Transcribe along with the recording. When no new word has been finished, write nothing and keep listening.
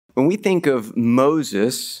when we think of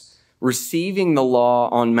Moses receiving the law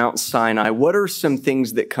on Mount Sinai, what are some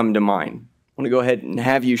things that come to mind? I want to go ahead and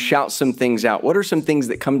have you shout some things out. What are some things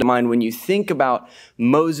that come to mind when you think about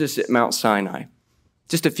Moses at Mount Sinai?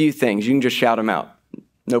 Just a few things. You can just shout them out.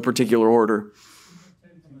 No particular order.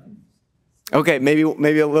 Okay, maybe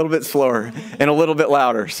a little bit slower and a little bit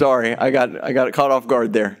louder. Sorry, I got caught off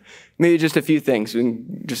guard there. Maybe just a few things,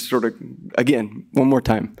 and just sort of, again, one more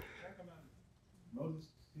time.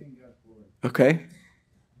 Okay.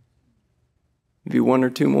 Maybe one or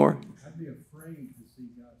two more. I'd be afraid to see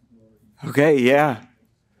God's glory. Okay, yeah.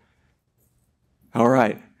 All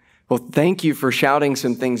right. Well, thank you for shouting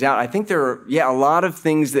some things out. I think there are, a lot of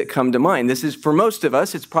things that come to mind. This is, for most of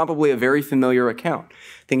us, it's probably a very familiar account.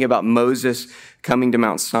 Thinking about Moses coming to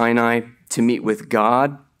Mount Sinai to meet with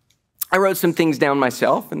God. I wrote some things down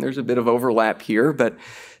myself, and there's a bit of overlap here, but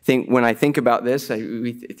when I think about this,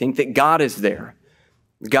 we think that God is there.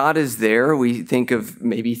 God is there. We think of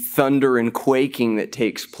maybe thunder and quaking that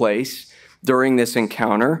takes place during this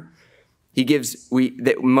encounter.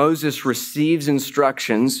 That Moses receives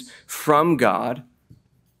instructions from God,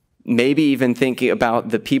 maybe even thinking about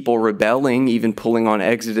the people rebelling, even pulling on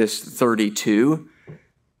Exodus 32.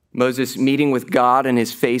 Moses meeting with God and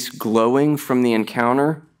his face glowing from the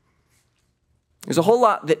encounter. There's a whole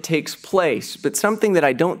lot that takes place, but something that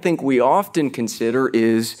I don't think we often consider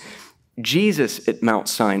is Jesus at Mount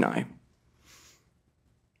Sinai.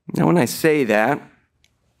 Now, when I say that,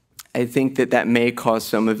 I think that may cause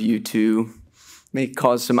some of you may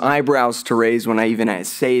cause some eyebrows to raise when I even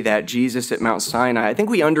say that, Jesus at Mount Sinai. I think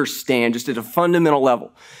we understand just at a fundamental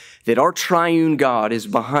level that our triune God is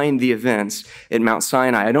behind the events at Mount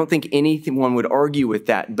Sinai. I don't think anyone would argue with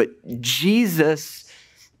that, but Jesus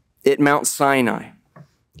at Mount Sinai.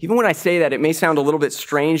 Even when I say that, it may sound a little bit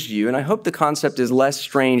strange to you, and I hope the concept is less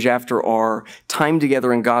strange after our time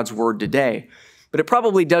together in God's Word today. But it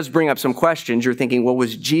probably does bring up some questions. You're thinking, well,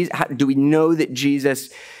 do we know that Jesus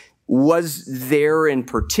was there in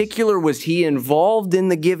particular? Was he involved in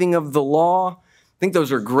the giving of the law? I think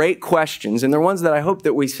those are great questions, and they're ones that I hope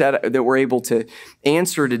that we're able to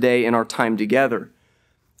answer today in our time together.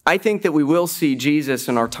 I think that we will see Jesus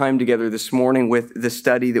in our time together this morning with the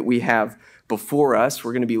study that we have before us.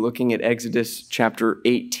 We're going to be looking at Exodus chapter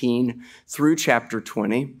 18 through chapter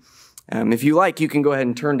 20. If you like, you can go ahead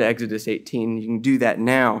and turn to Exodus 18. You can do that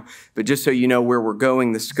now. But just so you know where we're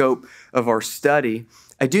going, the scope of our study,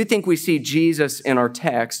 I do think we see Jesus in our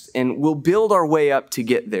text, and we'll build our way up to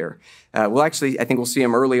get there. I think we'll see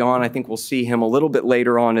him early on. I think we'll see him a little bit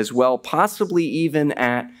later on as well, possibly even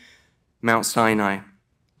at Mount Sinai.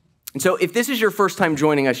 And so if this is your first time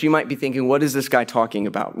joining us, you might be thinking, what is this guy talking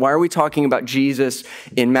about? Why are we talking about Jesus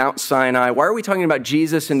in Mount Sinai? Why are we talking about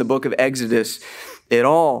Jesus in the book of Exodus at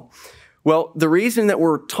all? Well, the reason that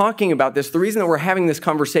we're talking about this, the reason that we're having this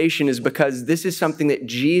conversation is because this is something that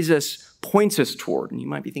Jesus points us toward. And you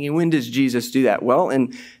might be thinking, when does Jesus do that? Well,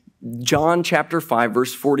 in John chapter 5,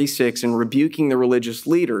 verse 46, in rebuking the religious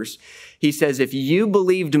leaders, he says, if you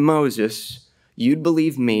believed Moses, you'd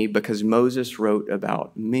believe me because Moses wrote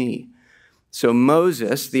about me. So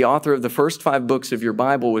Moses, the author of the first 5 books of your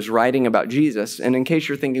Bible, was writing about Jesus. And in case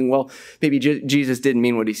you're thinking, well, maybe Jesus didn't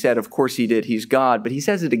mean what he said. Of course he did. He's God. But he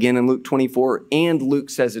says it again in Luke 24, and Luke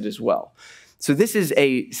says it as well. So this is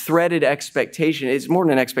a threaded expectation. It's more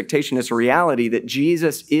than an expectation. It's a reality that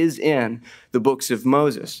Jesus is in the books of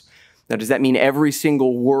Moses. Now, does that mean every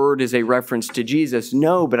single word is a reference to Jesus?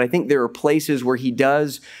 No, but I think there are places where he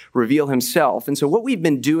does reveal himself. And so what we've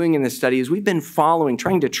been doing in this study is we've been following,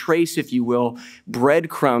 trying to trace, if you will,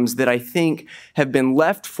 breadcrumbs that I think have been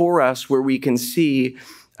left for us where we can see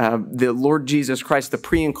the Lord Jesus Christ, the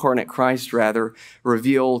pre-incarnate Christ, rather,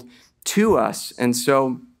 revealed to us. And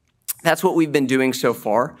so that's what we've been doing so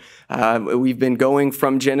far. We've been going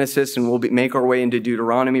from Genesis, and we'll make our way into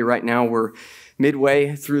Deuteronomy. Right now, we're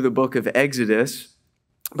midway through the book of Exodus.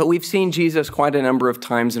 But we've seen Jesus quite a number of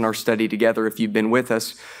times in our study together, if you've been with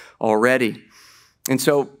us already. And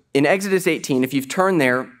so in Exodus 18, if you've turned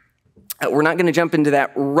there, we're not going to jump into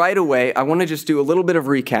that right away. I want to just do a little bit of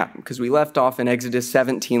recap because we left off in Exodus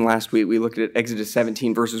 17 last week. We looked at Exodus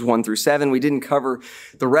 17 verses 1 through 7. We didn't cover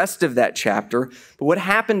the rest of that chapter. But what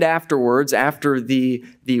happened afterwards, after the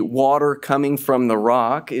water coming from the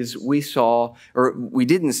rock, is we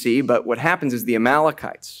didn't see, but what happens is the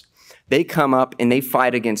Amalekites, they come up and they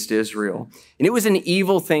fight against Israel. And it was an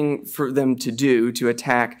evil thing for them to do, to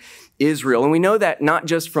attack Israel. And we know that not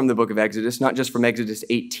just from the book of Exodus, not just from Exodus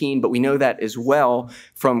 18, but we know that as well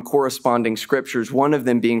from corresponding scriptures, one of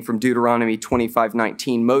them being from Deuteronomy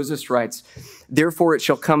 25:19. Moses writes, "Therefore it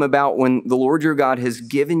shall come about when the Lord your God has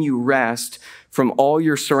given you rest from all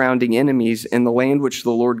your surrounding enemies in the land which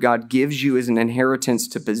the Lord God gives you as an inheritance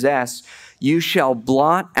to possess, you shall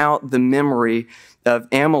blot out the memory of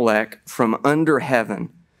Amalek from under heaven.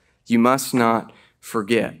 You must not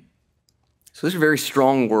forget. So those are very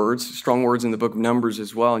strong words in the book of Numbers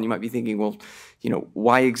as well. And you might be thinking, well,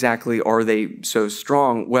 why exactly are they so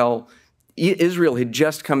strong? Well, Israel had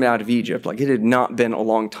just come out of Egypt. Like, it had not been a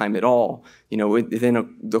long time at all.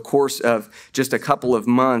 Within the course of just a couple of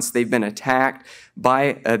months, they've been attacked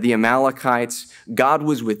by the Amalekites. God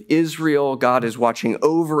was with Israel. God is watching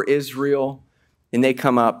over Israel. And they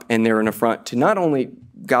come up and they're an affront to not only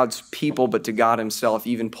God's people, but to God himself,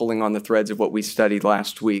 even pulling on the threads of what we studied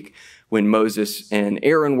last week. When Moses and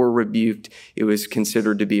Aaron were rebuked, it was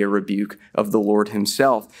considered to be a rebuke of the Lord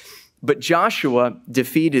himself. But Joshua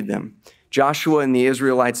defeated them. Joshua and the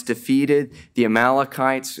Israelites defeated the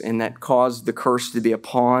Amalekites, and that caused the curse to be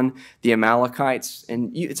upon the Amalekites.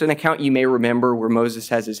 And it's an account you may remember where Moses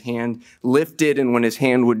has his hand lifted, and when his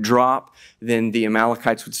hand would drop, then the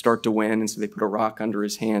Amalekites would start to win. And so they put a rock under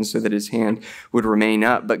his hand so that his hand would remain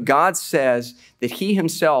up. But God says that he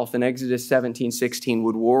himself in Exodus 17:16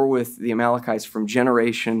 would war with the Amalekites from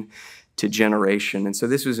generation to generation. And so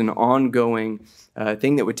this was an ongoing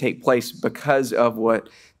thing that would take place because of what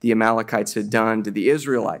the Amalekites had done to the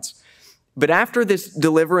Israelites. But after this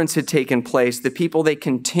deliverance had taken place, the people, they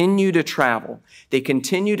continue to travel. They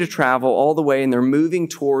continue to travel all the way, and they're moving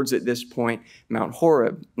towards, at this point, Mount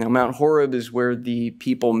Horeb. Now, Mount Horeb is where the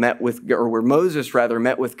people where Moses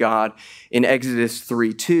met with God in Exodus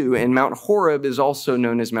 3:2, and Mount Horeb is also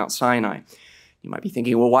known as Mount Sinai. You might be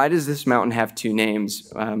thinking, well, why does this mountain have two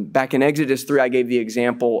names? Back in Exodus 3, I gave the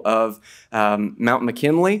example of Mount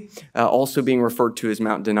McKinley, also being referred to as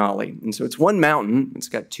Mount Denali. And so it's one mountain. It's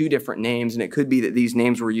got two different names, and it could be that these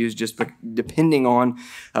names were used just depending on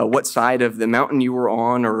what side of the mountain you were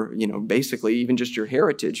on, or basically even just your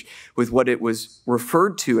heritage with what it was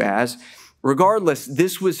referred to as. Regardless,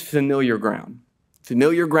 this was familiar ground.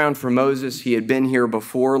 Familiar ground for Moses. He had been here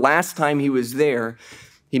before. Last time he was there,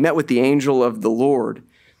 he met with the angel of the Lord,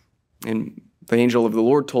 and the angel of the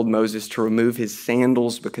Lord told Moses to remove his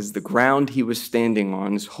sandals because the ground he was standing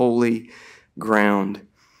on is holy ground.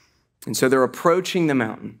 And so they're approaching the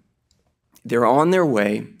mountain. They're on their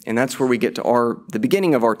way, and that's where we get to the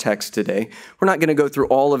beginning of our text today. We're not going to go through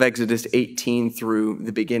all of Exodus 18 through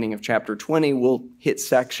the beginning of chapter 20. We'll hit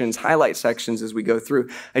sections, highlight sections as we go through.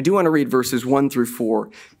 I do want to read verses 1 through 4.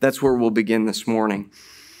 That's where we'll begin this morning.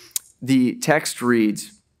 The text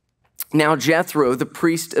reads, "Now Jethro, the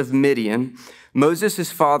priest of Midian,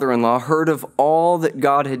 Moses' father-in-law, heard of all that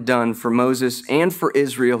God had done for Moses and for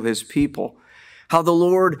Israel, his people, how the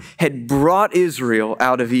Lord had brought Israel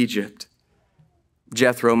out of Egypt.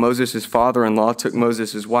 Jethro, Moses' father-in-law, took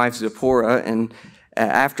Moses' wife Zipporah, and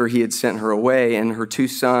after he had sent her away, and her two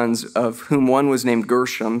sons, of whom one was named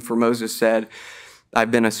Gershom, for Moses said, I've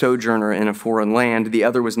been a sojourner in a foreign land. The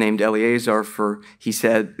other was named Eleazar, for he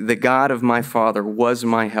said, the God of my father was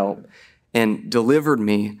my help and delivered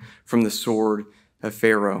me from the sword of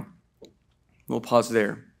Pharaoh." We'll pause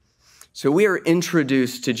there. So we are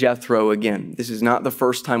introduced to Jethro again. This is not the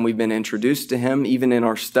first time we've been introduced to him, even in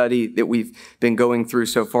our study that we've been going through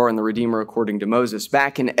so far in the Redeemer according to Moses.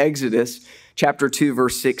 Back in Exodus chapter 2,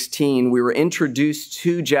 verse 16, we were introduced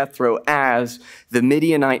to Jethro as the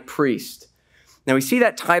Midianite priest. Now, we see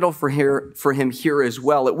that title for him here as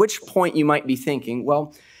well, at which point you might be thinking,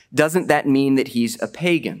 well, doesn't that mean that he's a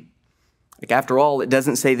pagan? Like, after all, it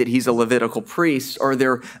doesn't say that he's a Levitical priest. Are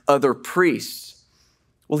there other priests?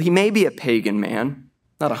 Well, he may be a pagan man.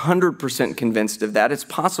 Not 100% convinced of that. It's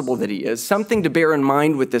possible that he is. Something to bear in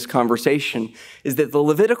mind with this conversation is that the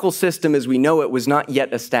Levitical system as we know it was not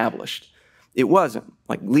yet established. It wasn't.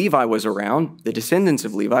 Like, Levi was around, the descendants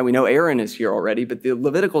of Levi. We know Aaron is here already, but the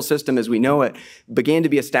Levitical system as we know it began to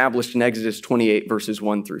be established in Exodus 28, verses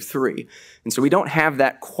 1 through 3. And so we don't have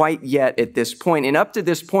that quite yet at this point. And up to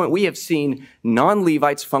this point, we have seen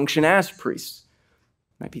non-Levites function as priests.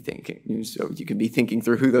 Might be thinking, so you could be thinking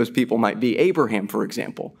through who those people might be. Abraham, for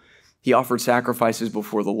example. He offered sacrifices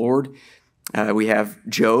before the Lord. We have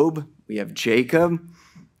Job, we have Jacob,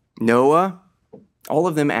 Noah, all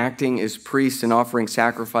of them acting as priests and offering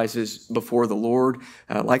sacrifices before the Lord,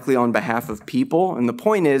 likely on behalf of people. And the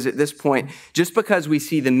point is, at this point, just because we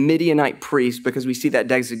see the Midianite priest, because we see that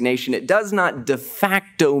designation, it does not de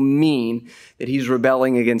facto mean that he's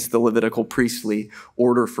rebelling against the Levitical priestly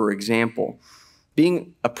order, for example.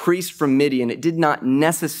 Being a priest from Midian, it did not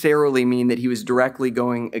necessarily mean that he was directly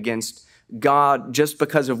going against God just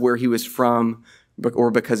because of where he was from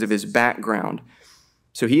or because of his background.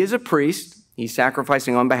 So he is a priest. He's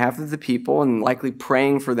sacrificing on behalf of the people and likely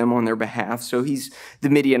praying for them on their behalf. So he's the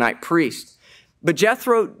Midianite priest. But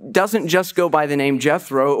Jethro doesn't just go by the name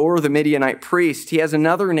Jethro or the Midianite priest. He has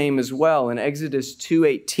another name as well. In Exodus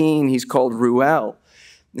 2:18, he's called Ruel,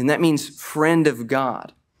 and that means friend of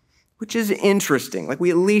God, which is interesting. Like, we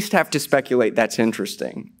at least have to speculate that's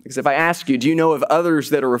interesting. Because if I ask you, do you know of others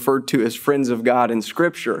that are referred to as friends of God in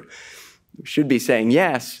Scripture? You should be saying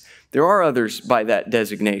yes. There are others by that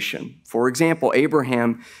designation. For example,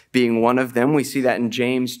 Abraham being one of them. We see that in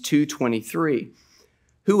James 2:23.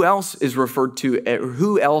 Who else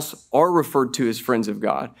are referred to as friends of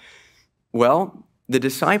God? Well, the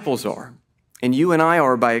disciples are. And you and I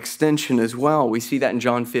are by extension as well. We see that in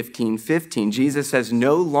John 15:15. Jesus says,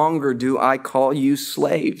 "No longer do I call you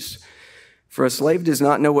slaves, for a slave does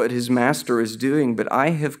not know what his master is doing, but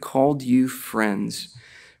I have called you friends.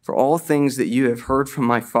 For all things that you have heard from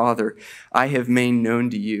my Father, I have made known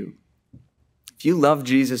to you." If you love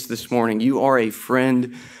Jesus this morning, you are a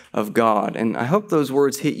friend of God. And I hope those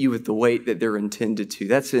words hit you with the weight that they're intended to.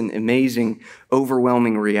 That's an amazing,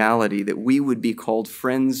 overwhelming reality that we would be called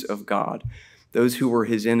friends of God. Those who were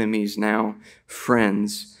his enemies now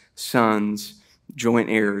friends, sons, joint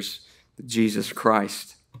heirs with Jesus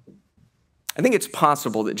Christ. I think it's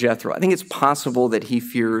possible that he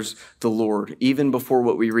fears the Lord, even before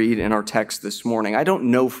what we read in our text this morning. I don't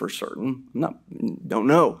know for certain. Don't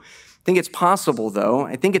know. I think it's possible, though.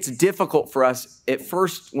 I think it's difficult for us at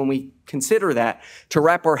first when we consider that to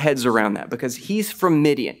wrap our heads around that, because he's from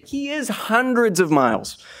Midian. He is hundreds of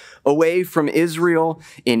miles away from Israel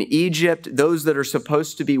in Egypt, those that are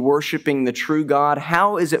supposed to be worshiping the true God.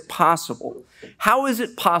 How is it possible? How is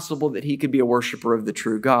it possible that he could be a worshiper of the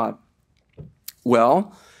true God?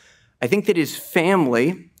 Well, I think that his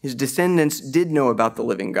family, his descendants, did know about the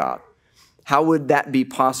living God. How would that be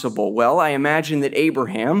possible? Well, I imagine that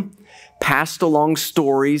Abraham passed along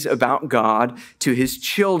stories about God to his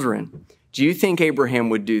children. Do you think Abraham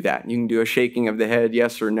would do that? You can do a shaking of the head,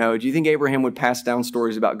 yes or no. Do you think Abraham would pass down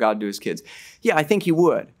stories about God to his kids? Yeah, I think he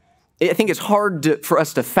would. I think it's hard for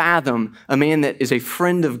us to fathom a man that is a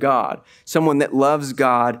friend of God, someone that loves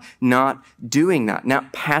God, not doing that,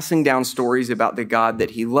 not passing down stories about the God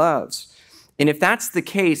that he loves. And if that's the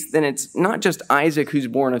case, then it's not just Isaac, who's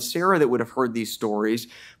born of Sarah, that would have heard these stories,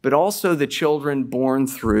 but also the children born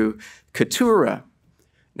through Keturah.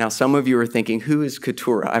 Now, some of you are thinking, who is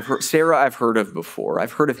Keturah? Sarah I've heard of before.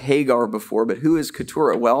 I've heard of Hagar before, but who is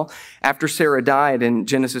Keturah? Well, after Sarah died in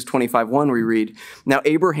Genesis 25:1, we read, "Now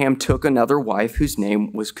Abraham took another wife whose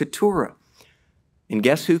name was Keturah." And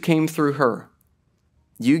guess who came through her?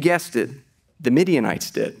 You guessed it, the Midianites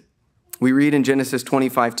did. We read in Genesis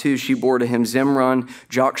 25:2, she bore to him Zimran,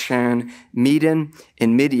 Jokshan, Medan,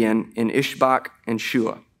 and Midian, and Ishbak, and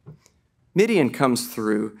Shua. Midian comes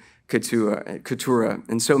through Keturah.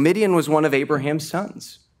 And so Midian was one of Abraham's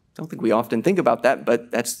sons. I don't think we often think about that,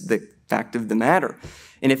 but that's the fact of the matter.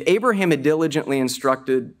 And if Abraham had diligently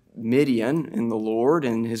instructed Midian in the Lord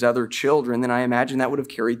and his other children, then I imagine that would have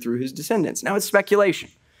carried through his descendants. Now, it's speculation.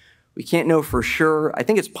 We can't know for sure. I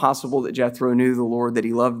think it's possible that Jethro knew the Lord, that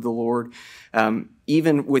he loved the Lord,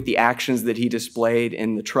 even with the actions that he displayed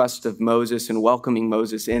in the trust of Moses and welcoming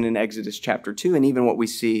Moses in Exodus chapter 2, and even what we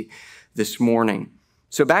see this morning.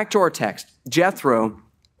 So back to our text. Jethro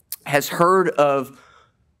has heard of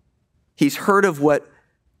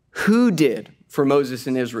who did for Moses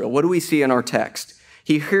and Israel. What do we see in our text?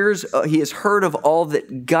 He has heard of all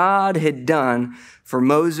that God had done for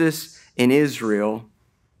Moses and Israel,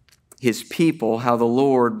 his people, how the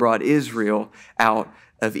Lord brought Israel out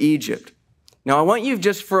of Egypt. Now, I want you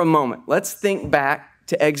just for a moment, let's think back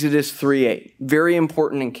to Exodus 3:8. Very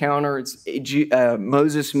important encounter. It's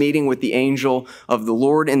Moses meeting with the angel of the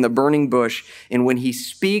Lord in the burning bush. And when he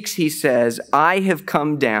speaks, he says, "I have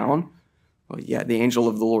come down." Well, yeah, the angel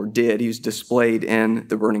of the Lord did. He was displayed in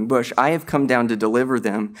the burning bush. "I have come down to deliver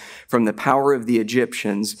them from the power of the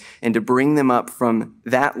Egyptians and to bring them up from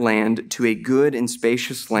that land to a good and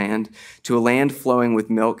spacious land, to a land flowing with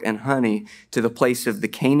milk and honey, to the place of the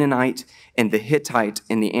Canaanite and the Hittite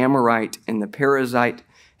and the Amorite and the Perizzite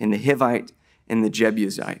and the Hivite and the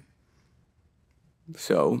Jebusite."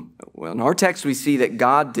 So, in our text, we see that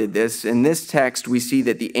God did this. In this text, we see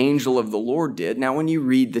that the angel of the Lord did. Now, when you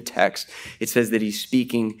read the text, it says that he's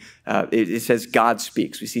speaking. It says God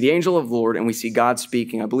speaks. We see the angel of the Lord and we see God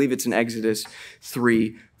speaking. I believe it's in Exodus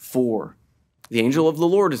 3:4. The angel of the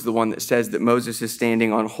Lord is the one that says that Moses is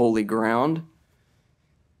standing on holy ground.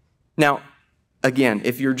 Now, Again,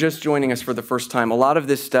 if you're just joining us for the first time, a lot of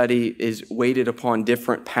this study is weighted upon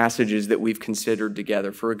different passages that we've considered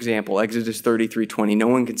together. For example, Exodus 33:20, no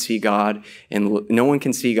one can see God, and no one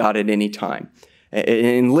can see God at any time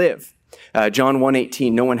and live. John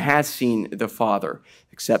 1:18, no one has seen the Father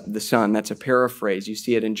except the Son. That's a paraphrase. You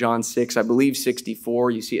see it in John 6, I believe 64.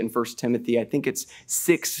 You see it in 1 Timothy, I think it's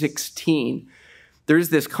 6:16. There's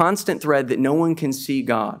this constant thread that no one can see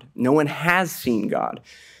God. No one has seen God.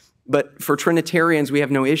 But for Trinitarians, we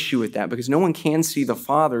have no issue with that because no one can see the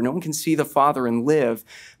Father. No one can see the Father and live,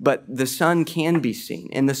 but the Son can be seen,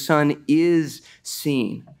 and the Son is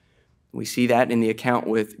seen. We see that in the account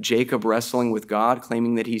with Jacob wrestling with God,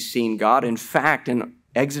 claiming that he's seen God. In fact, in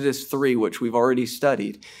Exodus 3, which we've already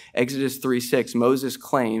studied, Exodus 3:6, Moses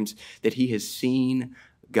claims that he has seen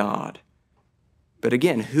God. But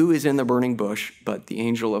again, who is in the burning bush but the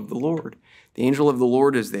angel of the Lord? The angel of the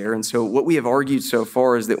Lord is there. And so what we have argued so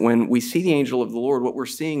far is that when we see the angel of the Lord, what we're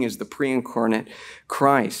seeing is the pre-incarnate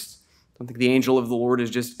Christ. I don't think the angel of the Lord is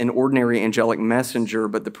just an ordinary angelic messenger,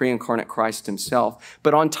 but the pre-incarnate Christ himself.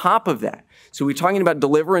 But on top of that, so we're talking about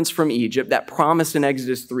deliverance from Egypt, that promise in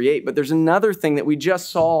Exodus 3:8, but there's another thing that we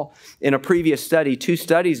just saw in a previous study, 2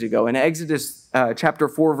 studies ago, in Exodus chapter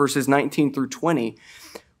 4, verses 19 through 20.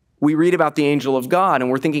 We read about the angel of God,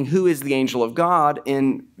 and we're thinking, who is the angel of God?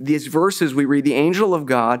 In these verses, we read the angel of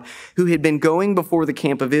God who had been going before the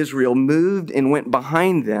camp of Israel, moved and went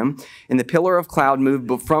behind them, and the pillar of cloud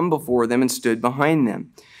moved from before them and stood behind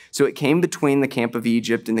them. So it came between the camp of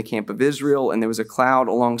Egypt and the camp of Israel, and there was a cloud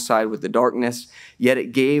alongside with the darkness, yet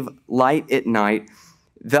it gave light at night.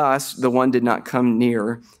 Thus, the one did not come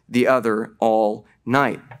near the other all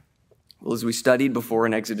night. Well, as we studied before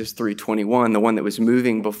in Exodus 3:21, the one that was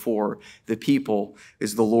moving before the people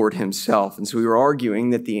is the Lord himself. And so we were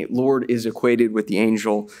arguing that the Lord is equated with the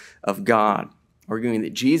angel of God, arguing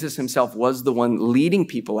that Jesus himself was the one leading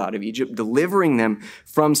people out of Egypt, delivering them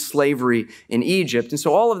from slavery in Egypt. And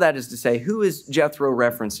so all of that is to say, who is Jethro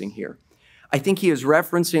referencing here? I think he is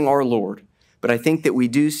referencing our Lord, but I think that we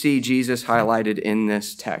do see Jesus highlighted in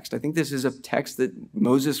this text. I think this is a text that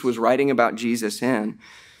Moses was writing about Jesus in.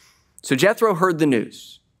 So Jethro heard the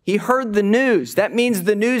news. He heard the news. That means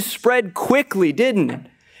the news spread quickly, didn't it?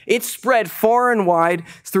 It spread far and wide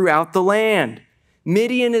throughout the land.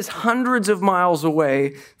 Midian is hundreds of miles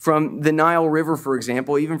away from the Nile River, for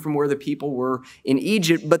example, even from where the people were in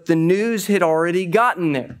Egypt, but the news had already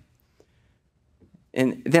gotten there.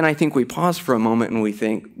 And then I think we pause for a moment and we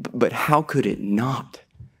think, but how could it not?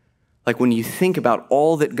 Like when you think about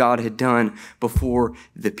all that God had done before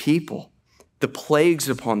the people, the plagues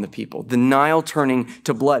upon the people, the Nile turning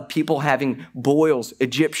to blood, people having boils,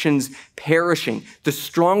 Egyptians perishing, the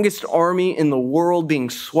strongest army in the world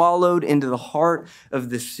being swallowed into the heart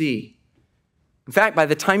of the sea. In fact, by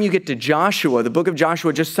the time you get to Joshua, the book of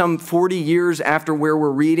Joshua, just some 40 years after where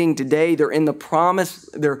we're reading today, they're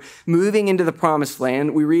moving into the promised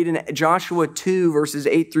land. We read in Joshua 2, verses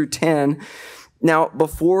 8 through 10, now,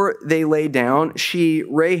 before they lay down,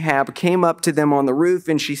 Rahab, came up to them on the roof,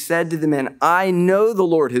 and she said to the men, I know the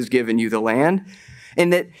Lord has given you the land,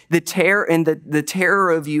 and that the terror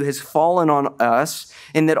of you has fallen on us,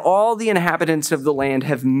 and that all the inhabitants of the land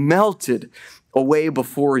have melted away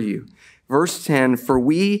before you. Verse 10, for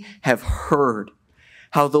we have heard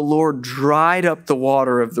how the Lord dried up the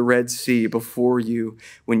water of the Red Sea before you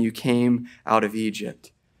when you came out of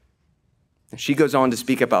Egypt. She goes on to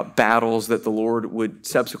speak about battles that the Lord would,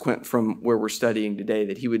 subsequent from where we're studying today,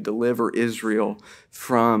 that he would deliver Israel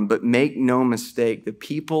from. But make no mistake, the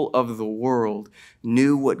people of the world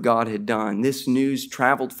knew what God had done. This news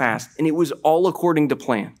traveled fast, and it was all according to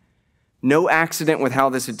plan. No accident with how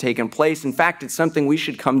this had taken place. In fact, it's something we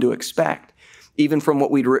should come to expect, even from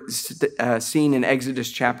what we'd seen in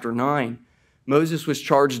Exodus chapter 9. Moses was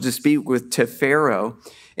charged to speak to Pharaoh,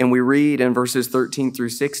 and we read in verses 13 through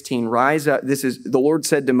 16, rise up. The Lord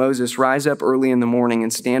said to Moses, rise up early in the morning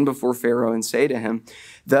and stand before Pharaoh and say to him,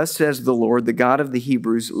 thus says the Lord, the God of the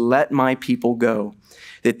Hebrews, let my people go,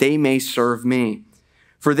 that they may serve me.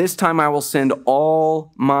 For this time I will send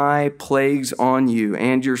all my plagues on you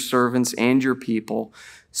and your servants and your people,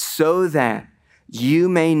 so that you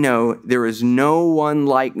may know there is no one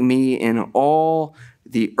like me in all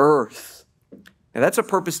the earth. Now, that's a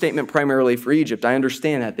purpose statement primarily for Egypt. I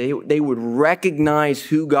understand that. They would recognize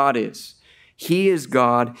who God is. He is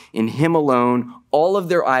God, in him alone. All of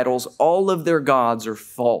their idols, all of their gods are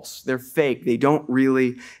false. They're fake. They don't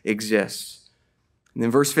really exist. And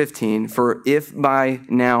then verse 15, for if by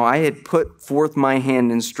now I had put forth my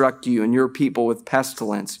hand and struck you and your people with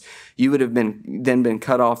pestilence, you would have been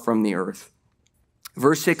cut off from the earth.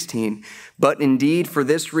 Verse 16, but indeed for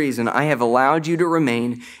this reason I have allowed you to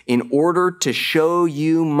remain in order to show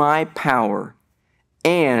you my power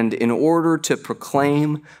and in order to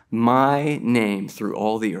proclaim my name through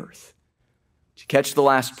all the earth. Did you catch the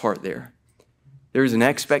last part there? There's an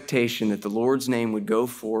expectation that the Lord's name would go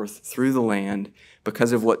forth through the land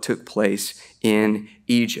because of what took place in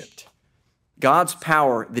Egypt. God's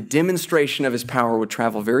power, the demonstration of his power, would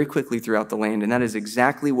travel very quickly throughout the land, and that is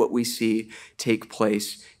exactly what we see take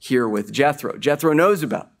place here with Jethro. Jethro knows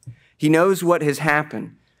about it. He knows what has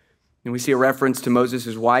happened. And we see a reference to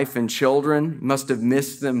Moses' wife and children. He must have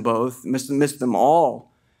missed them both, must have missed them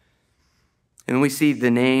all. And we see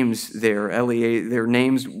the names there, their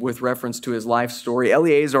names with reference to his life story.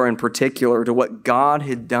 Eleazar in particular, to what God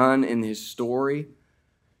had done in his story.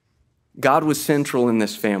 God was central in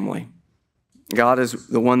this family. God is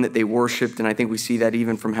the one that they worshiped, and I think we see that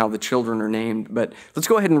even from how the children are named. But let's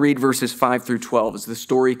go ahead and read verses 5 through 12 as the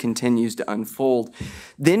story continues to unfold.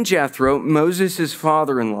 Then Jethro, Moses'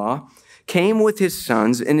 father-in-law, came with his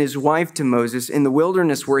sons and his wife to Moses in the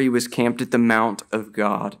wilderness where he was camped at the Mount of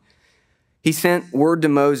God. He sent word to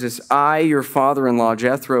Moses, I, your father-in-law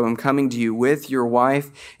Jethro, am coming to you with your wife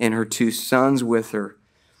and her 2 sons with her.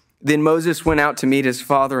 Then Moses went out to meet his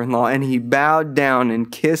father-in-law, and he bowed down and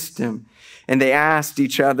kissed him. And they asked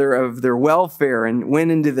each other of their welfare and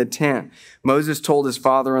went into the tent. Moses told his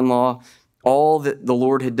father-in-law all that the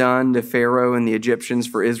Lord had done to Pharaoh and the Egyptians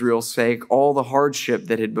for Israel's sake, all the hardship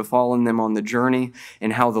that had befallen them on the journey,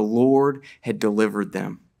 and how the Lord had delivered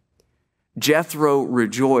them. Jethro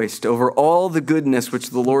rejoiced over all the goodness which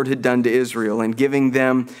the Lord had done to Israel in giving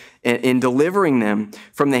them, in delivering them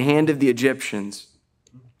from the hand of the Egyptians.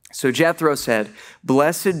 So Jethro said,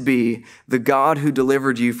 blessed be the God who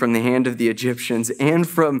delivered you from the hand of the Egyptians and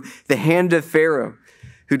from the hand of Pharaoh,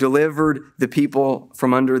 who delivered the people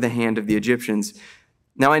from under the hand of the Egyptians.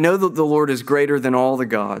 Now I know that the Lord is greater than all the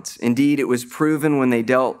gods. Indeed, it was proven when they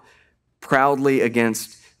dealt proudly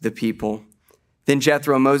against the people. Then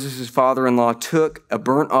Jethro, Moses' father-in-law, took a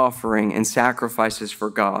burnt offering and sacrifices for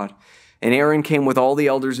God. And Aaron came with all the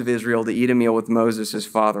elders of Israel to eat a meal with Moses'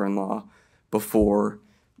 father-in-law before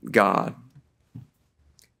God.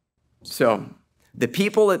 So the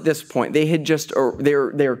people at this point,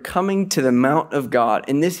 they're coming to the Mount of God,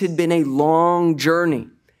 and this had been a long journey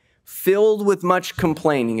filled with much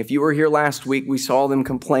complaining. If you were here last week, we saw them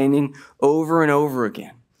complaining over and over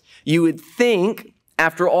again. You would think,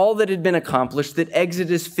 after all that had been accomplished, that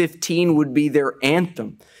Exodus 15 would be their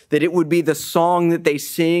anthem, that it would be the song that they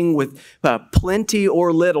sing with plenty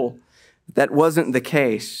or little. That wasn't the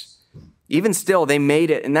case. Even still, they made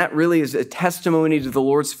it, and that really is a testimony to the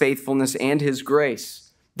Lord's faithfulness and his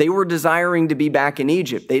grace. They were desiring to be back in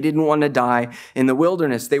Egypt. They didn't want to die in the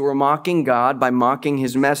wilderness. They were mocking God by mocking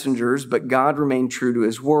his messengers, but God remained true to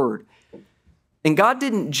his word. And God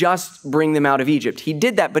didn't just bring them out of Egypt. He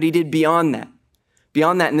did that, but he did beyond that.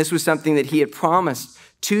 Beyond that, and this was something that he had promised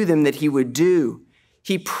to them that he would do.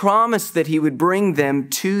 He promised that he would bring them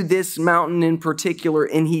to this mountain in particular,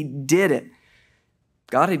 and he did it.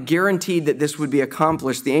 God had guaranteed that this would be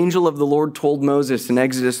accomplished. The angel of the Lord told Moses in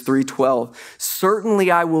Exodus 3:12,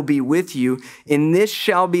 certainly I will be with you, and this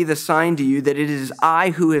shall be the sign to you that it is I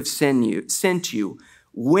who have sent you.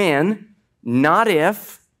 When, not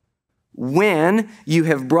if, when you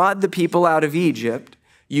have brought the people out of Egypt,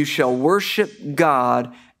 you shall worship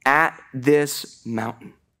God at this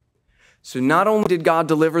mountain. So not only did God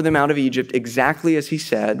deliver them out of Egypt exactly as he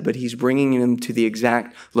said, but he's bringing them to the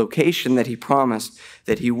exact location that he promised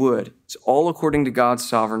that he would. It's all according to God's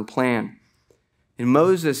sovereign plan. And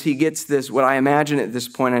Moses, he gets this, what I imagine at this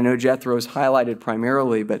point, I know Jethro is highlighted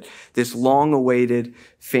primarily, but this long-awaited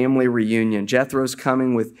family reunion. Jethro's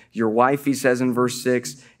coming with your wife, he says in verse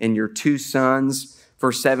 6, and your 2 sons.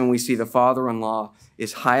 Verse 7, we see the father-in-law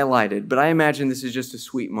is highlighted, but I imagine this is just a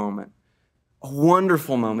sweet moment. A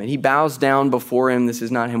wonderful moment. He bows down before him. This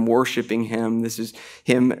is not him worshiping him. This is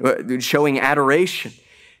him showing adoration.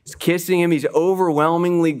 He's kissing him. He's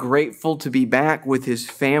overwhelmingly grateful to be back with his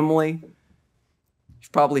family.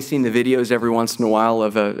 You've probably seen the videos every once in a while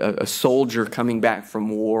of a soldier coming back from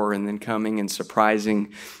war and then coming and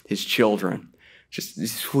surprising his children. Just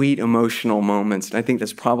these sweet emotional moments. And I think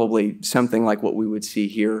that's probably something like what we would see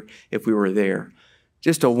here if we were there.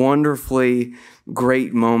 Just a wonderfully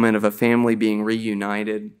great moment of a family being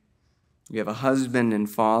reunited. We have a husband and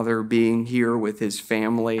father being here with his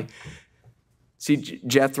family. See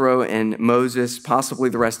Jethro and Moses, possibly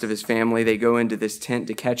the rest of his family, they go into this tent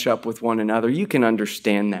to catch up with one another. You can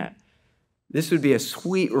understand that. This would be a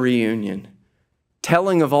sweet reunion,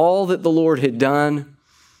 telling of all that the Lord had done,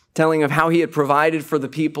 telling of how he had provided for the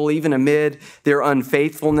people even amid their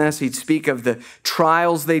unfaithfulness. He'd speak of the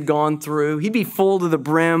trials they'd gone through. He'd be full to the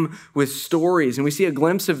brim with stories. And we see a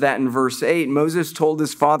glimpse of that in verse 8. Moses told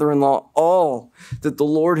his father-in-law all that the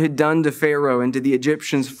Lord had done to Pharaoh and to the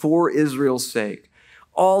Egyptians for Israel's sake,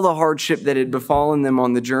 all the hardship that had befallen them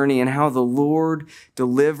on the journey and how the Lord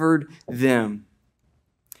delivered them.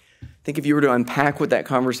 I think if you were to unpack what that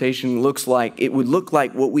conversation looks like, it would look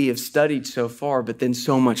like what we have studied so far, but then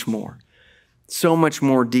so much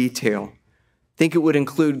more detail. I think it would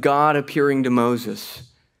include God appearing to Moses.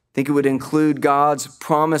 I think it would include God's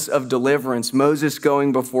promise of deliverance, Moses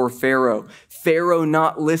going before Pharaoh, Pharaoh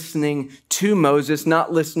not listening to Moses,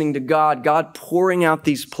 not listening to God, God pouring out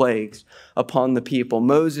these plagues upon the people,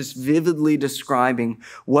 Moses vividly describing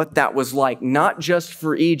what that was like, not just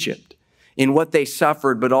for Egypt, in what they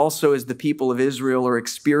suffered, but also as the people of Israel are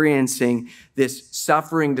experiencing this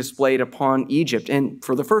suffering displayed upon Egypt. And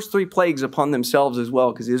for the first 3 plagues upon themselves as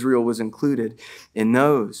well, because Israel was included in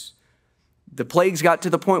those. The plagues got to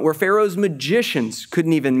the point where Pharaoh's magicians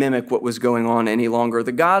couldn't even mimic what was going on any longer.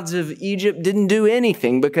 The gods of Egypt didn't do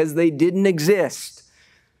anything because they didn't exist.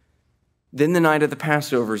 Then the night of the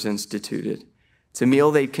Passover is instituted. It's a meal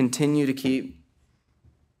they continue to keep.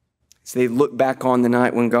 So they look back on the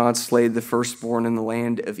night when God slayed the firstborn in the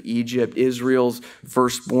land of Egypt. Israel's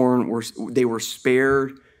firstborn, they were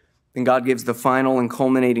spared. And God gives the final and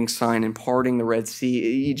culminating sign in parting the Red Sea.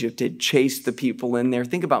 Egypt had chased the people in there.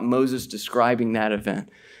 Think about Moses describing that event,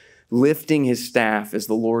 lifting his staff, as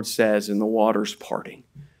the Lord says, and the waters parting.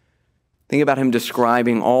 Think about him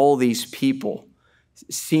describing all these people,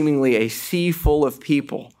 seemingly a sea full of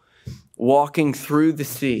people, walking through the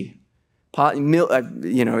sea.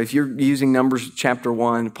 If you're using Numbers chapter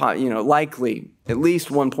 1, likely at least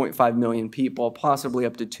 1.5 million people, possibly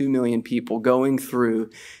up to 2 million people going through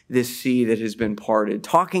this sea that has been parted.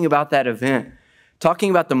 Talking about that event, talking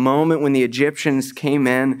about the moment when the Egyptians came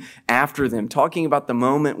in after them, talking about the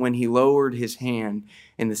moment when he lowered his hand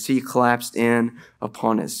and the sea collapsed in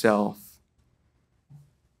upon itself.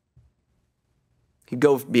 He'd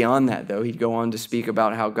go beyond that, though. He'd go on to speak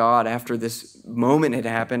about how God, after this moment had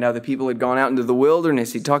happened, how the people had gone out into the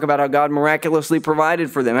wilderness. He'd talk about how God miraculously provided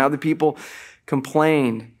for them, how the people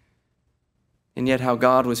complained, and yet how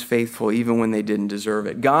God was faithful even when they didn't deserve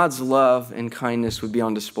it. God's love and kindness would be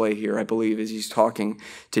on display here, I believe, as he's talking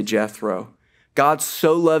to Jethro. God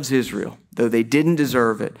so loves Israel, though they didn't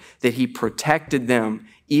deserve it, that he protected them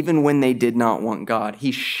even when they did not want God.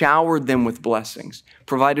 He showered them with blessings,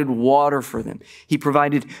 provided water for them. He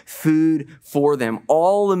provided food for them,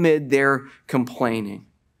 all amid their complaining.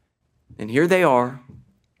 And here they are,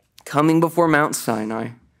 coming before Mount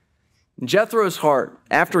Sinai. Jethro's heart,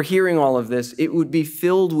 after hearing all of this, it would be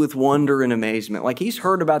filled with wonder and amazement. Like he's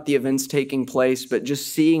heard about the events taking place, but just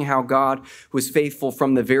seeing how God was faithful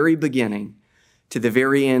from the very beginning to the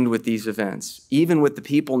very end with these events, even with the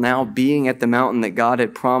people now being at the mountain that God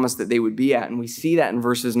had promised that they would be at. And we see that in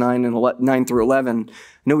verses 9 through 11. I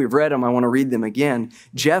know we've read them. I want to read them again.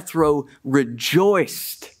 Jethro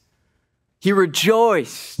rejoiced. He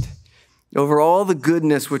rejoiced over all the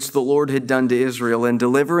goodness which the Lord had done to Israel in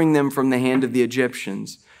delivering them from the hand of the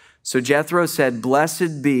Egyptians. So Jethro said,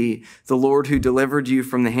 "Blessed be the Lord who delivered you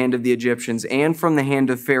from the hand of the Egyptians and from the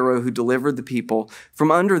hand of Pharaoh who delivered the people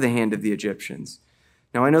from under the hand of the Egyptians.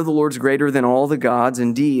 Now I know the Lord's greater than all the gods.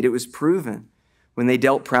 Indeed, it was proven when they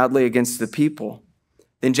dealt proudly against the people."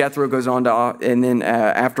 Then Jethro goes on to, and then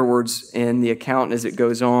afterwards in the account as it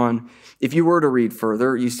goes on, if you were to read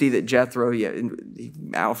further, you see that Jethro he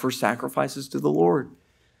offers sacrifices to the Lord,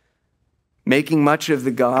 making much of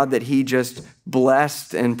the God that he just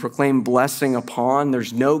blessed and proclaimed blessing upon.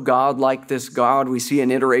 There's no God like this God. We see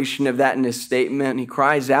an iteration of that in his statement. He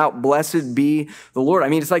cries out, "Blessed be the Lord." I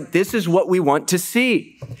mean, it's like, this is what we want to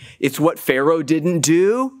see. It's what Pharaoh didn't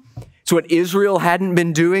do. It's what Israel hadn't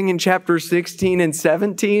been doing in chapter 16 and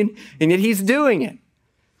 17, and yet he's doing it.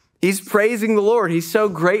 He's praising the Lord. He's so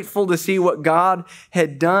grateful to see what God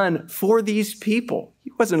had done for these people.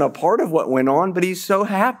 He wasn't a part of what went on, but he's so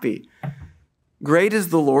happy. Great is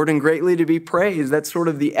the Lord and greatly to be praised. That's sort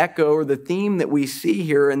of the echo or the theme that we see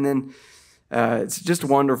here. And then it's just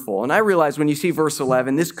wonderful. And I realize when you see verse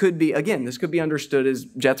 11, this could be understood as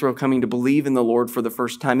Jethro coming to believe in the Lord for the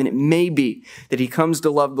first time. And it may be that he comes to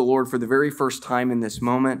love the Lord for the very first time in this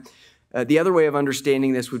moment. The other way of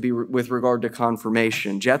understanding this would be with regard to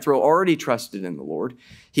confirmation. Jethro already trusted in the Lord.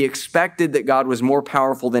 He expected that God was more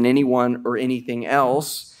powerful than anyone or anything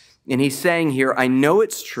else. And he's saying here, I know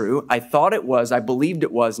it's true. I thought it was. I believed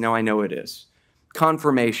it was. Now I know it is.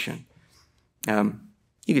 Confirmation.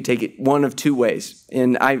 You could take it one of two ways.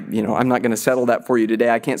 And I'm not going to settle that for you today.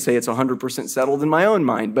 I can't say it's 100% settled in my own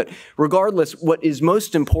mind. But regardless, what is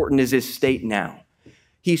most important is his state now.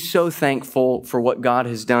 He's so thankful for what God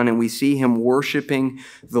has done, and we see him worshiping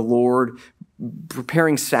the Lord,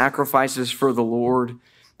 preparing sacrifices for the Lord.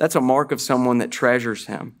 That's a mark of someone that treasures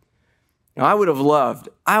him. Now, I would have loved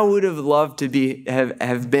to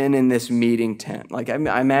have been in this meeting tent. Like, I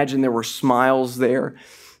imagine there were smiles there.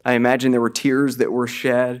 I imagine there were tears that were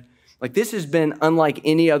shed. Like, this has been unlike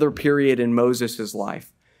any other period in Moses'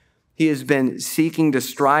 life. He has been seeking to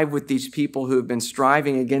strive with these people who have been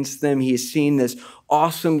striving against them. He has seen this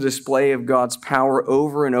awesome display of God's power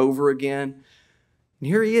over and over again. And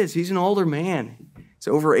here he is. He's an older man. He's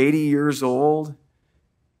over 80 years old.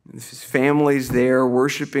 His family's there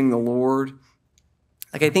worshiping the Lord.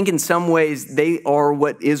 Like, I think in some ways they are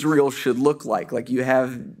what Israel should look like. Like, you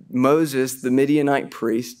have Moses, the Midianite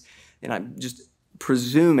priest, and I'm just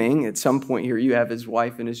presuming at some point here you have his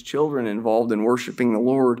wife and his children involved in worshiping the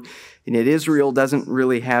Lord. And yet Israel doesn't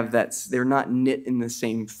really have that. They're not knit in the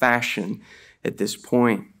same fashion at this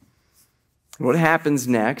point. What happens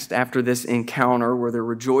next after this encounter where they're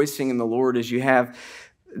rejoicing in the Lord is you have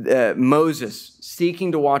Moses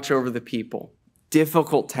seeking to watch over the people.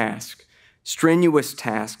 Difficult task, strenuous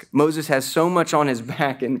task. Moses has so much on his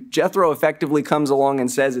back, and Jethro effectively comes along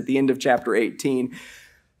and says at the end of chapter 18,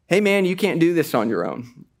 hey man, you can't do this on your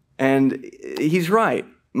own. And he's right.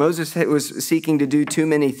 Moses was seeking to do too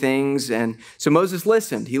many things. And so Moses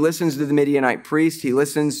listened. He listens to the Midianite priest. He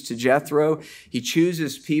listens to Jethro. He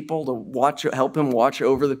chooses people to help him watch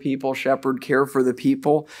over the people, shepherd, care for the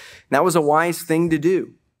people. And that was a wise thing to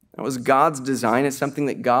do. That was God's design. It's something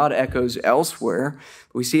that God echoes elsewhere.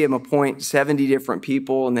 We see him appoint 70 different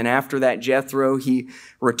people. And then after that, Jethro, he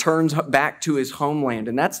returns back to his homeland.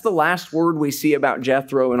 And that's the last word we see about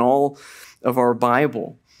Jethro in all of our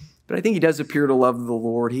Bible. But I think he does appear to love the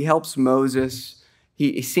Lord. He helps Moses.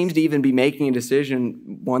 He seems to even be making a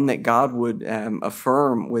decision, one that God would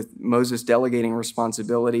affirm with Moses delegating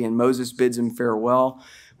responsibility. And Moses bids him farewell,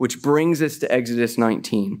 which brings us to Exodus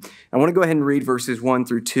 19. I want to go ahead and read verses 1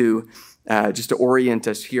 through 2 just to orient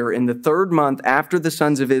us here. In the 3rd month after the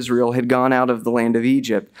sons of Israel had gone out of the land of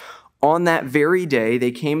Egypt, on that very day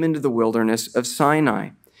they came into the wilderness of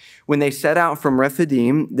Sinai. When they set out from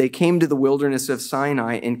Rephidim, they came to the wilderness of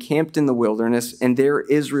Sinai and camped in the wilderness, and there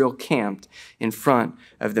Israel camped in front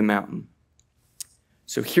of the mountain.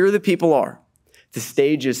 So here the people are. The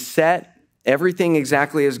stage is set. Everything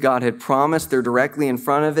exactly as God had promised. They're directly in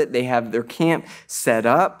front of it. They have their camp set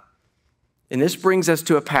up. And this brings us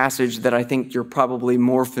to a passage that I think you're probably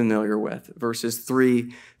more familiar with, verses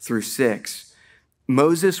 3 through 6.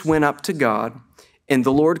 Moses went up to God, and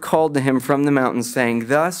the Lord called to him from the mountain, saying,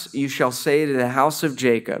 "Thus you shall say to the house of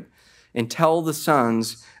Jacob, and tell the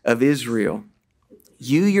sons of Israel,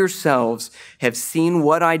 you yourselves have seen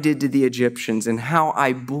what I did to the Egyptians, and how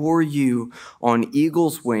I bore you on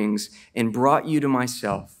eagle's wings and brought you to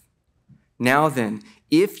myself. Now then,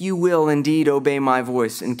 if you will indeed obey my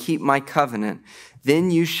voice and keep my covenant,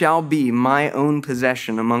 then you shall be my own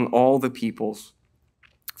possession among all the peoples.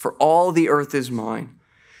 For all the earth is mine.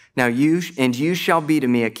 Now you shall be to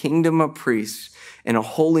me a kingdom of priests and a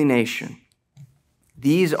holy nation.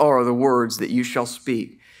 These are the words that you shall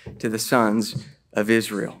speak to the sons of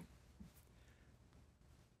Israel."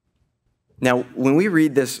 Now, when we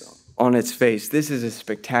read this on its face, this is a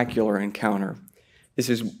spectacular encounter. This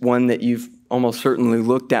is one that you've almost certainly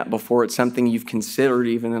looked at before. It's something you've considered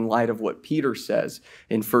even in light of what Peter says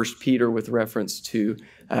in 1 Peter with reference to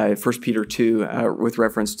 1 Peter 2 with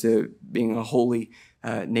reference to being a holy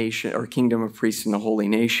nation or kingdom of priests and a holy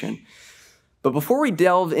nation. But before we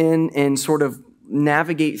delve in and sort of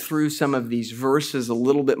navigate through some of these verses a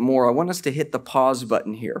little bit more, I want us to hit the pause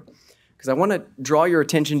button here, because I want to draw your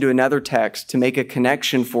attention to another text to make a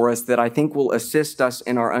connection for us that I think will assist us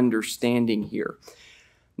in our understanding here.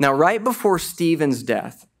 Now, right before Stephen's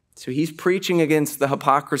death, so he's preaching against the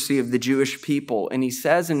hypocrisy of the Jewish people, and he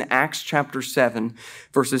says in Acts chapter 7,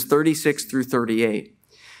 verses 36 through 38,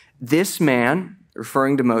 "This man,"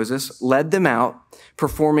 referring to Moses, "led them out,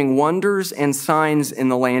 performing wonders and signs in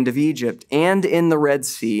the land of Egypt and in the Red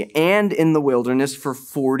Sea and in the wilderness for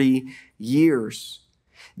 40 years.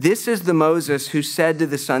 This is the Moses who said to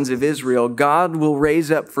the sons of Israel, 'God will raise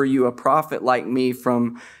up for you a prophet like me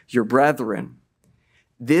from your brethren.'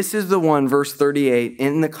 This is the one," verse 38,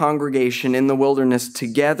 "in the congregation in the wilderness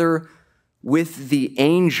together with the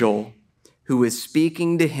angel who was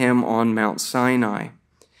speaking to him on Mount Sinai,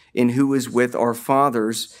 and who was with our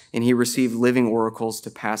fathers, and he received living oracles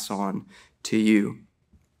to pass on to you."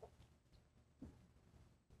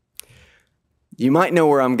 You might know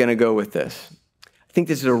where I'm going to go with this. I think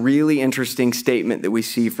this is a really interesting statement that we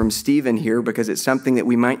see from Stephen here because it's something that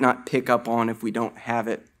we might not pick up on if we don't have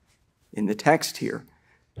it in the text here.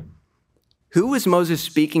 Who was Moses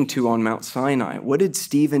speaking to on Mount Sinai? What did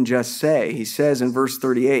Stephen just say? He says in verse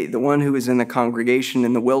 38, the one who was in the congregation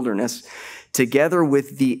in the wilderness, together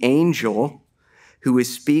with the angel who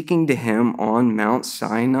is speaking to him on Mount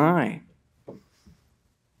Sinai.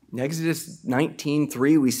 In Exodus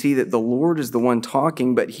 19:3, we see that the Lord is the one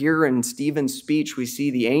talking, but here in Stephen's speech, we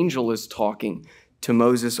see the angel is talking to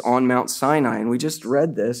Moses on Mount Sinai. And we just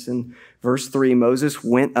read this in verse 3, Moses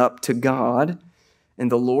went up to God,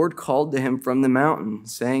 and the Lord called to him from the mountain,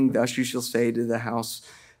 saying, thus you shall say to the house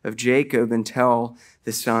of Jacob and tell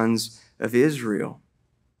the sons of Israel.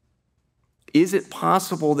 Is it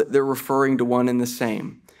possible that they're referring to one and the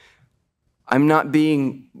same? I'm not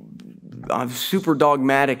being super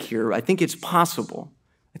dogmatic here. I think it's possible.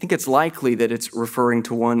 I think it's likely that it's referring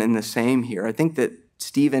to one and the same here. I think that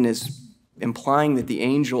Stephen is implying that the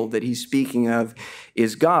angel that he's speaking of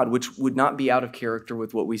is God, which would not be out of character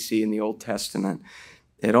with what we see in the Old Testament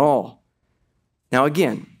at all. Now,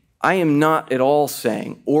 again, I am not at all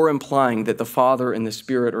saying or implying that the Father and the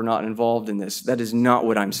Spirit are not involved in this. That is not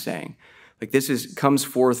what I'm saying. Like this comes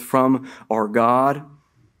forth from our God.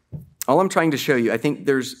 All I'm trying to show you, I think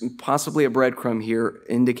there's possibly a breadcrumb here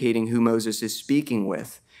indicating who Moses is speaking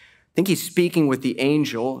with. I think he's speaking with the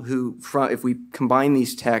angel who, if we combine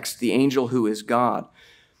these texts, the angel who is God.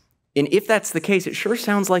 And if that's the case, it sure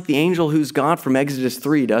sounds like the angel who's God from Exodus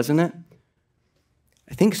 3, doesn't it?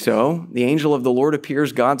 I think so. The angel of the Lord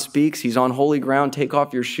appears, God speaks, he's on holy ground, take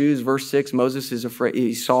off your shoes. Verse 6, Moses is afraid,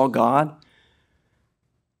 he saw God.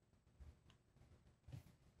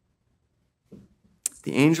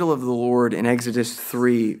 The angel of the Lord in Exodus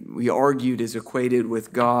 3, we argued, is equated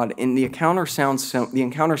with God, and the encounter sounds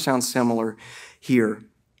similar here.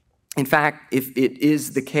 In fact, if it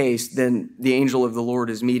is the case, then the angel of the Lord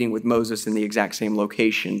is meeting with Moses in the exact same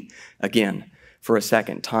location again for a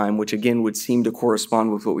second time, which again would seem to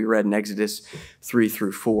correspond with what we read in Exodus 3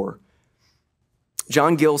 through 4.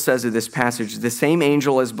 John Gill says of this passage, the same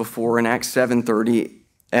angel as before in Acts 7:30,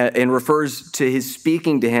 and refers to his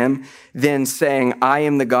speaking to him, then saying, I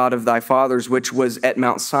am the God of thy fathers, which was at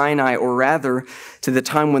Mount Sinai, or rather to the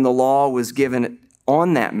time when the law was given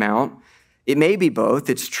on that mount. It may be both.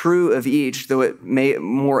 It's true of each, though it may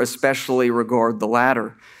more especially regard the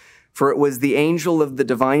latter. For it was the angel of the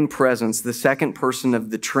divine presence, the second person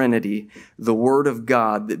of the Trinity, the Word of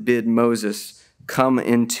God, that bid Moses come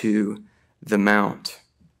into the mount.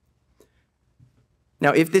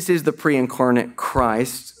 Now, if this is the pre-incarnate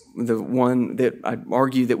Christ, the one that I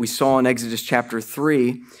argue that we saw in Exodus chapter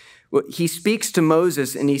 3, well, he speaks to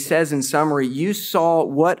Moses and he says in summary, you saw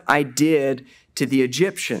what I did to the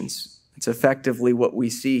Egyptians. It's effectively what we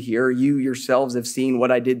see here. You yourselves have seen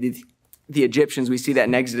what I did to the Egyptians. We see that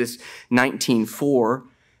in Exodus 19:4.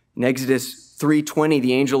 In Exodus 3:20,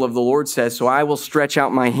 the angel of the Lord says, so I will stretch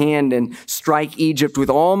out my hand and strike Egypt with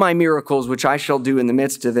all my miracles, which I shall do in the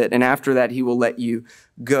midst of it. And after that, he will let you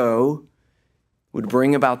go. Would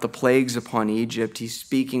bring about the plagues upon Egypt. He's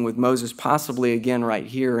speaking with Moses, possibly again right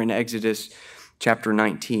here in Exodus chapter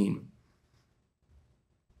 19.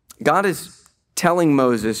 God is telling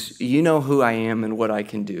Moses, you know who I am and what I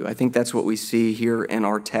can do. I think that's what we see here in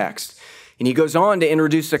our text. And he goes on to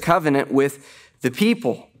introduce a covenant with the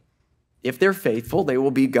people. If they're faithful, they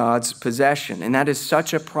will be God's possession. And that is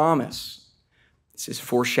such a promise. This is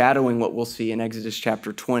foreshadowing what we'll see in Exodus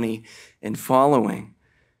chapter 20 and following.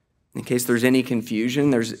 In case there's any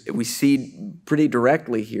confusion, we see pretty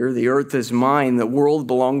directly here, the earth is mine, the world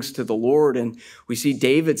belongs to the Lord. And we see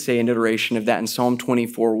David say an iteration of that in Psalm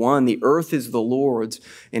 24:1, the earth is the Lord's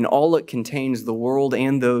and all it contains, the world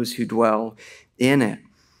and those who dwell in it.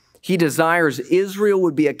 He desires Israel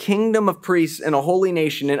would be a kingdom of priests and a holy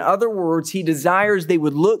nation. In other words, he desires they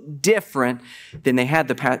would look different than they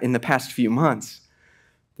had in the past few months.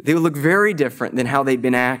 They would look very different than how they'd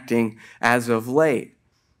been acting as of late.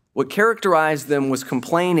 What characterized them was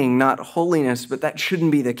complaining, not holiness, but that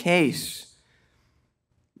shouldn't be the case.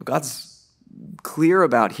 What God's clear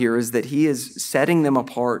about here is that he is setting them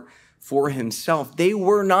apart for himself. They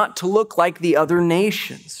were not to look like the other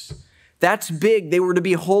nations. That's big. They were to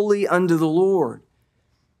be holy unto the Lord.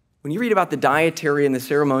 When you read about the dietary and the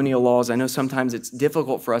ceremonial laws, I know sometimes it's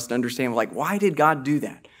difficult for us to understand, like, why did God do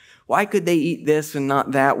that? Why could they eat this and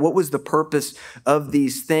not that? What was the purpose of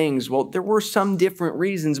these things? Well, there were some different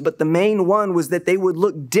reasons, but the main one was that they would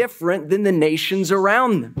look different than the nations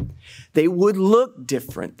around them. They would look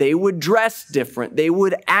different. They would dress different. They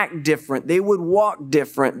would act different. They would walk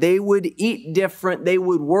different. They would eat different. They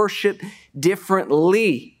would worship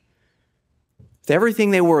differently. With everything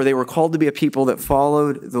they were called to be a people that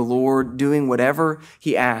followed the Lord, doing whatever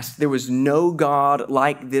he asked. There was no God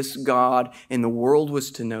like this God, and the world was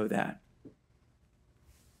to know that.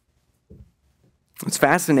 What's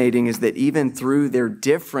fascinating is that even through their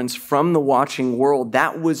difference from the watching world,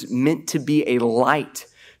 that was meant to be a light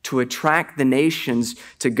to attract the nations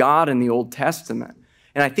to God in the Old Testament.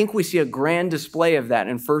 And I think we see a grand display of that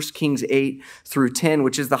in 1 Kings 8 through 10,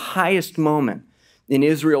 which is the highest moment in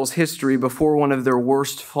Israel's history before one of their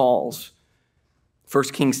worst falls. 1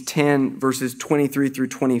 Kings 10, verses 23 through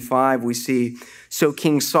 25, we see, "So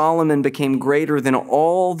King Solomon became greater than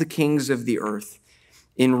all the kings of the earth,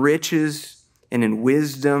 in riches and in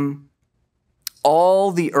wisdom.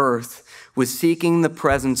 All the earth was seeking the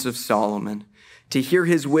presence of Solomon, to hear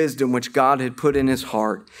his wisdom which God had put in his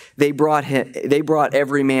heart. They brought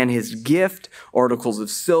every man his gift, articles of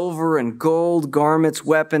silver and gold, garments,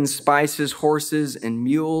 weapons, spices, horses, and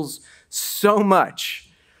mules, so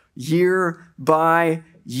much, year by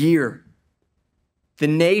year." The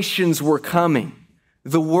nations were coming.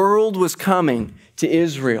 The world was coming to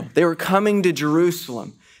Israel. They were coming to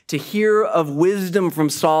Jerusalem to hear of wisdom from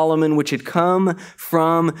Solomon, which had come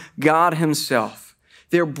from God himself.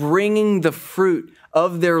 They're bringing the fruit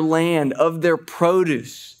of their land, of their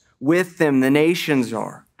produce with them. The nations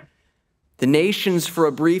are. The nations for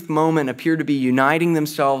a brief moment appear to be uniting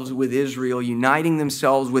themselves with Israel, uniting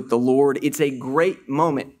themselves with the Lord. It's a great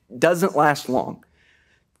moment. It doesn't last long.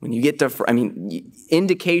 When you get to,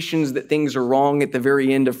 indications that things are wrong at the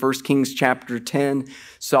very end of 1 Kings chapter 10,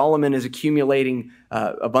 Solomon is accumulating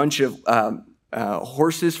a bunch of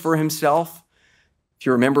horses for himself. If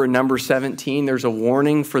you remember in Numbers 17, there's a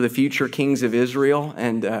warning for the future kings of Israel.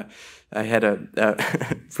 And I had a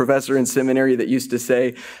professor in seminary that used to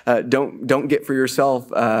say, don't get for yourself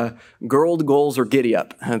girled goals or giddy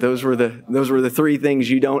up. Those were the three things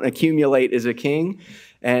you don't accumulate as a king.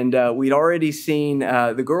 And we'd already seen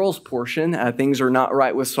the girls portion. Things are not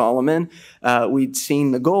right with Solomon. We'd seen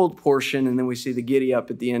the gold portion, and then we see the giddy up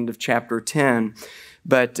at the end of chapter 10.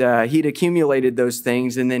 But he'd accumulated those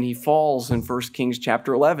things, and then he falls in 1 Kings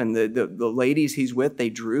chapter 11. The ladies he's with, they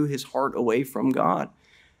drew his heart away from God.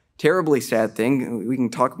 Terribly sad thing. We can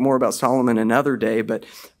talk more about Solomon another day, but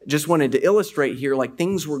just wanted to illustrate here, like,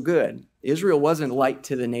 things were good. Israel wasn't light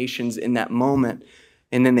to the nations in that moment,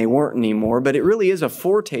 and then they weren't anymore. But it really is a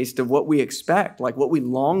foretaste of what we expect, like what we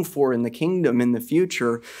long for in the kingdom in the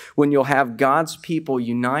future, when you'll have God's people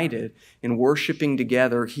united and worshiping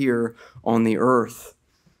together here on the earth.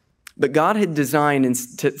 But God had designed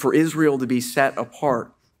for Israel to be set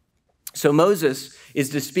apart. So Moses is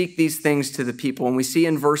to speak these things to the people. And we see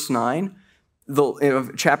in verse 9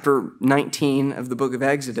 of chapter 19 of the book of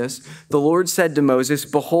Exodus, the Lord said to Moses,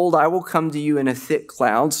 "Behold, I will come to you in a thick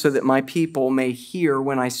cloud, so that my people may hear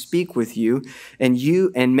when I speak with you,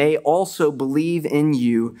 and may also believe in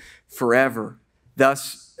you forever."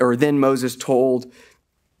 Then Moses told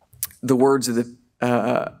the words of the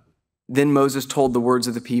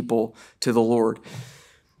people to the Lord.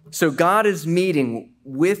 So God is meeting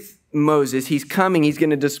with Moses. He's coming. He's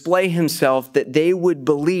going to display himself that they would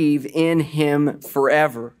believe in him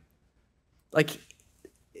forever. Like,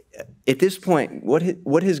 at this point,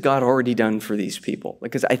 what has God already done for these people?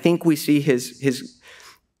 Because I think we see his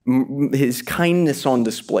kindness on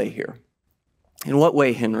display here. In what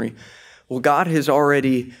way, Henry? Well, God has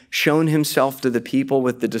already shown himself to the people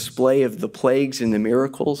with the display of the plagues and the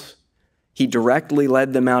miracles. He directly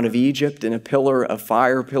led them out of Egypt in a pillar of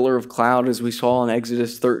fire, pillar of cloud, as we saw in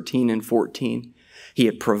Exodus 13 and 14. He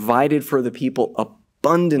had provided for the people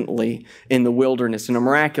abundantly in the wilderness in a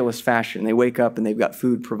miraculous fashion. They wake up and they've got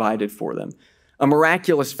food provided for them. A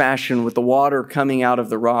miraculous fashion with the water coming out of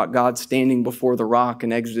the rock, God standing before the rock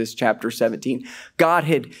in Exodus chapter 17. God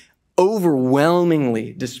had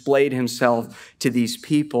overwhelmingly displayed himself to these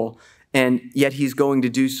people, and yet he's going to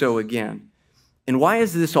do so again. And why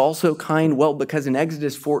is this also kind? Well, because in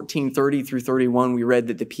Exodus 14:30 through 31, we read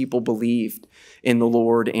that the people believed in the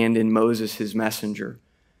Lord and in Moses, his messenger.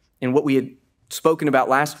 And what we had spoken about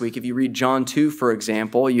last week, if you read John 2, for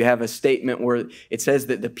example, you have a statement where it says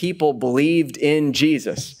that the people believed in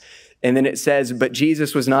Jesus. And then it says, but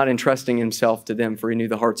Jesus was not entrusting himself to them, for he knew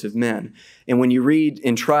the hearts of men. And when you read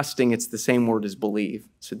entrusting, it's the same word as believe.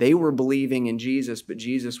 So they were believing in Jesus, but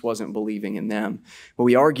Jesus wasn't believing in them. What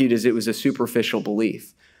we argued is it was a superficial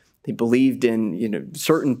belief. They believed in,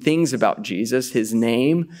 certain things about Jesus, his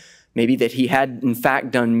name, maybe that he had in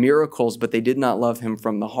fact done miracles, but they did not love him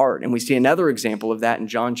from the heart. And we see another example of that in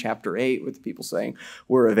John chapter 8 with people saying,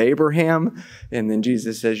 we're of Abraham. And then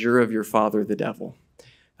Jesus says, you're of your father, the devil.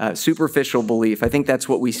 Superficial belief. I think that's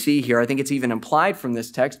what we see here. I think it's even implied from this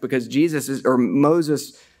text because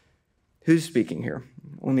Moses, who's speaking here?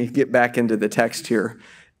 Let me get back into the text here.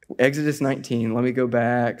 Exodus 19, let me go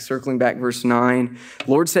back, circling back verse 9.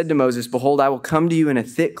 Lord said to Moses, behold, I will come to you in a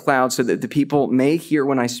thick cloud so that the people may hear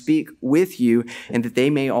when I speak with you and that they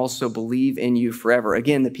may also believe in you forever.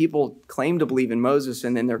 Again, the people claim to believe in Moses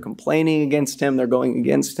and then they're complaining against him. They're going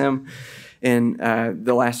against him in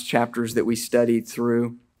the last chapters that we studied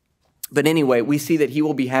through. But anyway, we see that he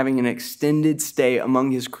will be having an extended stay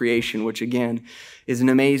among his creation, which again is an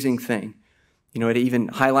amazing thing. It even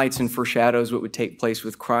highlights and foreshadows what would take place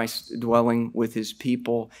with Christ dwelling with his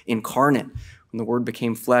people incarnate when the Word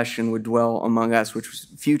became flesh and would dwell among us, which was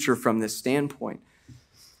future from this standpoint.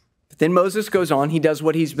 But then Moses goes on. He does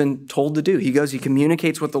what he's been told to do. He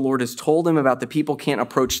communicates what the Lord has told him about the people can't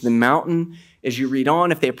approach the mountain. As you read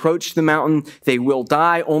on, if they approach the mountain, they will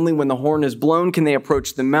die. Only when the horn is blown can they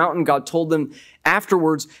approach the mountain. God told them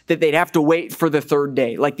afterwards that they'd have to wait for the third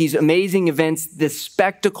day. Like these amazing events, this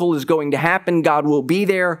spectacle is going to happen. God will be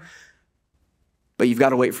there, but you've got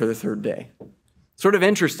to wait for the third day. Sort of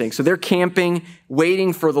interesting. So they're camping,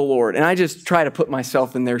 waiting for the Lord. And I just try to put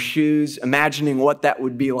myself in their shoes, imagining what that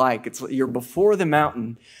would be like. You're before the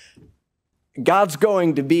mountain. God's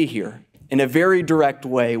going to be here in a very direct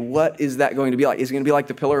way. What is that going to be like? Is it going to be like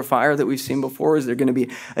the pillar of fire that we've seen before? Is there going to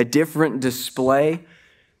be a different display?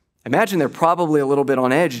 Imagine they're probably a little bit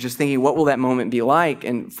on edge, just thinking, what will that moment be like?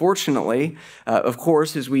 And fortunately, of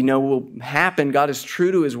course, as we know will happen, God is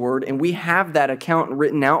true to his word, and we have that account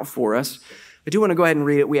written out for us. I do want to go ahead and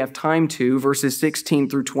read it. We have time to, verses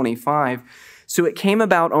 16 through 25. So it came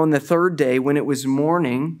about on the third day when it was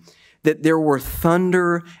morning that there were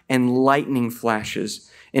thunder and lightning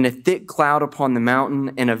flashes and a thick cloud upon the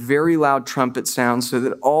mountain and a very loud trumpet sound so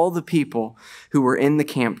that all the people who were in the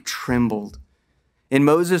camp trembled. And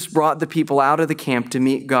Moses brought the people out of the camp to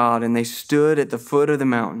meet God, and they stood at the foot of the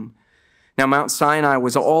mountain. Now Mount Sinai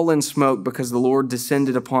was all in smoke because the Lord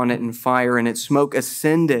descended upon it in fire, and its smoke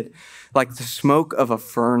ascended like the smoke of a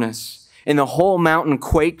furnace. And the whole mountain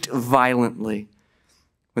quaked violently.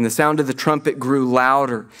 When the sound of the trumpet grew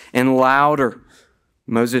louder and louder,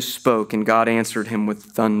 Moses spoke, and God answered him with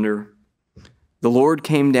thunder. The Lord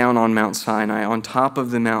came down on Mount Sinai, on top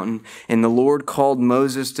of the mountain, and the Lord called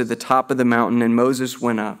Moses to the top of the mountain, and Moses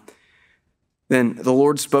went up. Then the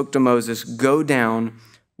Lord spoke to Moses, go down,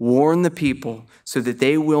 warn the people, so that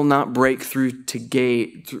they will not break through to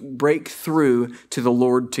the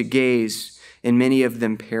Lord to gaze, and many of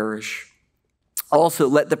them perish. Also,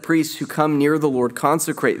 let the priests who come near the Lord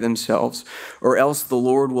consecrate themselves, or else the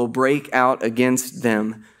Lord will break out against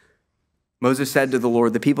them. Moses said to the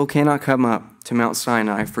Lord, the people cannot come up to Mount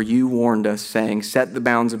Sinai, for you warned us, saying, set the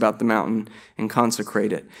bounds about the mountain and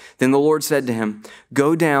consecrate it. Then the Lord said to him,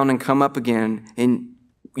 go down and come up again, and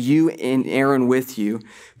you and Aaron with you,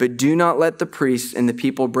 but do not let the priests and the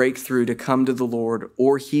people break through to come to the Lord,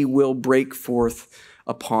 or he will break forth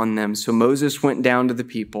upon them. So Moses went down to the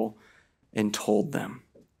people and told them.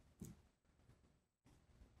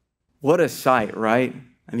 What a sight, right?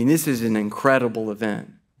 I mean, this is an incredible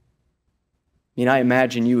event. I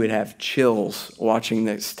imagine you would have chills watching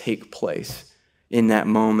this take place in that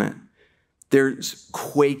moment. There's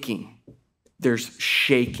quaking, there's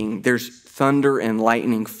shaking, there's thunder and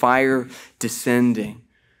lightning, fire descending.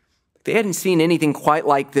 They hadn't seen anything quite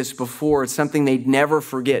like this before. It's something they'd never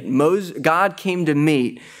forget. God came to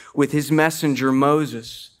meet with his messenger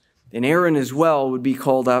Moses, and Aaron as well would be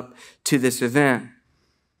called up to this event.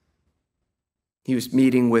 He was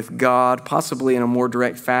meeting with God, possibly in a more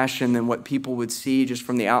direct fashion than what people would see just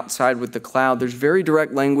from the outside with the cloud. There's very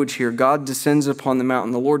direct language here. God descends upon the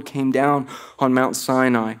mountain. The Lord came down on Mount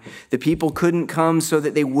Sinai. The people couldn't come so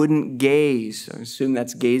that they wouldn't gaze. I assume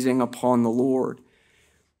that's gazing upon the Lord.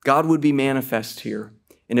 God would be manifest here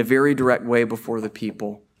in a very direct way before the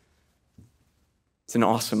people. It's an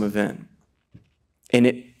awesome event. And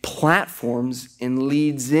it platforms and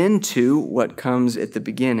leads into what comes at the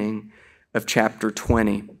beginning of chapter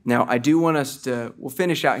 20. Now, I do want us to, we'll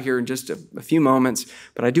finish out here in just a few moments,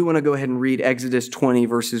 but I do want to go ahead and read Exodus 20,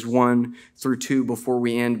 verses 1 through 2 before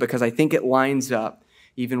we end, because I think it lines up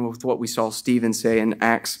even with what we saw Stephen say in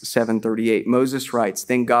Acts 7:38. Moses writes,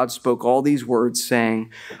 then God spoke all these words, saying,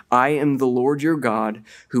 I am the Lord your God,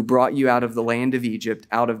 who brought you out of the land of Egypt,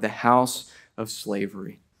 out of the house of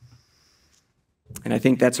slavery. And I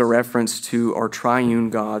think that's a reference to our triune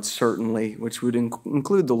God, certainly, which would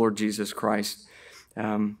include the Lord Jesus Christ,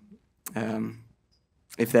 if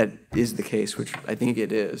that is the case, which I think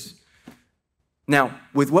it is. Now,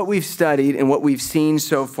 with what we've studied and what we've seen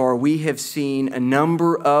so far, we have seen a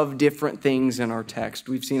number of different things in our text.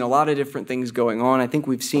 We've seen a lot of different things going on. I think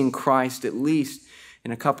we've seen Christ at least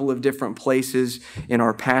in a couple of different places in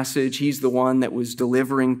our passage. He's the one that was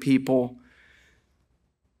delivering people.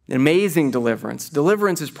 An amazing deliverance.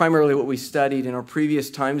 Deliverance is primarily what we studied in our previous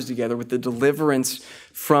times together with the deliverance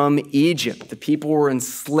from Egypt. The people were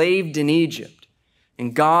enslaved in Egypt,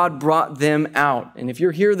 and God brought them out. And if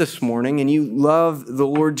you're here this morning and you love the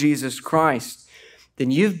Lord Jesus Christ, then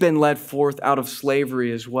you've been led forth out of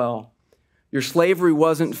slavery as well. Your slavery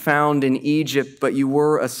wasn't found in Egypt, but you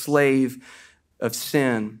were a slave of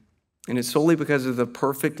sin. And it's solely because of the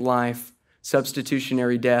perfect life,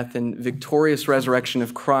 substitutionary death, and victorious resurrection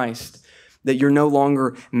of Christ that you're no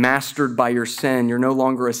longer mastered by your sin. You're no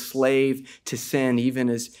longer a slave to sin, even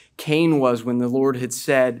as Cain was when the Lord had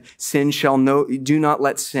said, do not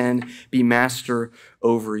let sin be master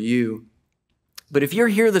over you. But if you're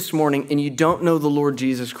here this morning and you don't know the Lord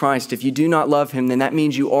Jesus Christ, if you do not love him, then that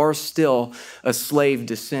means you are still a slave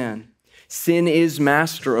to sin. Sin is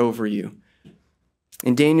master over you.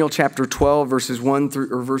 In Daniel chapter 12, verse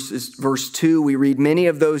 2, we read, "Many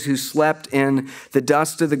of those who slept in the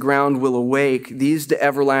dust of the ground will awake, these to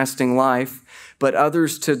everlasting life, but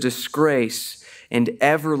others to disgrace and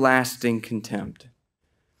everlasting contempt."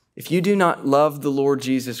 If you do not love the Lord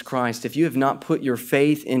Jesus Christ, if you have not put your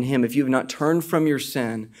faith in him, if you have not turned from your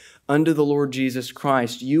sin unto the Lord Jesus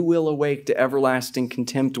Christ, you will awake to everlasting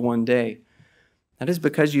contempt one day. That is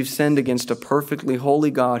because you've sinned against a perfectly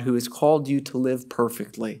holy God who has called you to live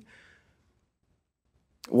perfectly.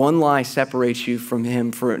 One lie separates you from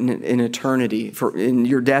him for an eternity, and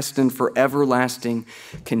you're destined for everlasting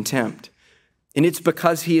contempt. And it's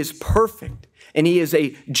because he is perfect, and he is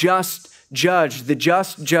a just judge, the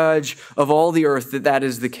just judge of all the earth, that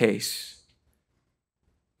is the case.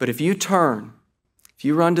 But if you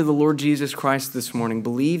run to the Lord Jesus Christ this morning,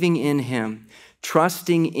 believing in him,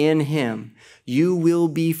 trusting in him, you will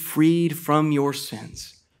be freed from your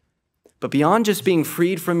sins. But beyond just being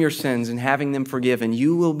freed from your sins and having them forgiven,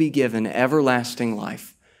 you will be given everlasting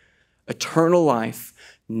life, eternal life,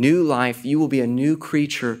 new life. You will be a new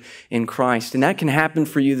creature in Christ. And that can happen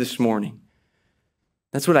for you this morning.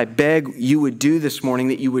 That's what I beg you would do this morning,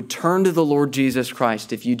 that you would turn to the Lord Jesus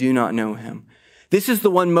Christ if you do not know him. This is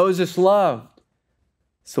the one Moses loved.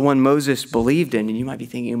 It's the one Moses believed in. And you might be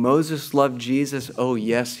thinking, Moses loved Jesus? Oh,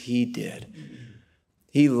 yes, he did.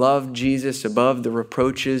 He loved Jesus above the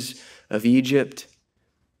reproaches of Egypt.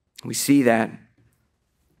 We see that.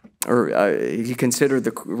 Or he considered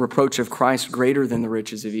the reproach of Christ greater than the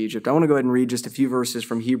riches of Egypt. I want to go ahead and read just a few verses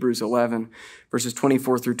from Hebrews 11, verses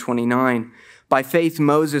 24 through 29. By faith,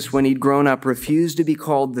 Moses, when he'd grown up, refused to be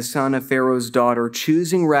called the son of Pharaoh's daughter,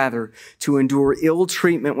 choosing rather to endure ill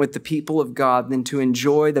treatment with the people of God than to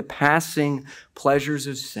enjoy the passing pleasures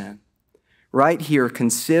of sin. Right here,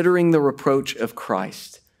 considering the reproach of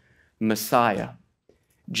Christ, Messiah,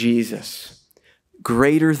 Jesus,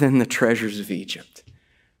 greater than the treasures of Egypt.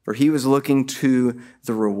 For he was looking to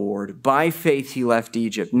the reward. By faith he left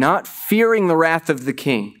Egypt, not fearing the wrath of the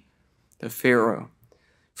king, the Pharaoh.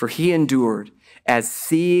 For he endured as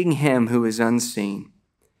seeing him who is unseen.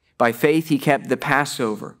 By faith he kept the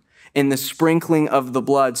Passover and the sprinkling of the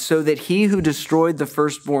blood, so that he who destroyed the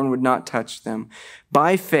firstborn would not touch them.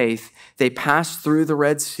 By faith they passed through the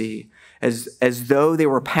Red Sea as though they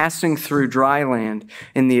were passing through dry land,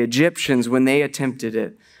 and the Egyptians, when they attempted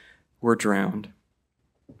it, were drowned.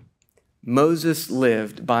 Moses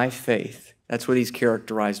lived by faith. That's what he's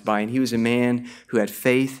characterized by. And he was a man who had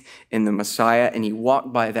faith in the Messiah, and he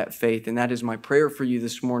walked by that faith. And that is my prayer for you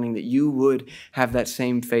this morning, that you would have that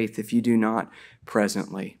same faith if you do not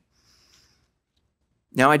presently.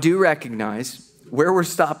 Now, I do recognize where we're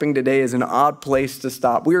stopping today is an odd place to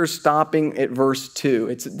stop. We are stopping at verse 2.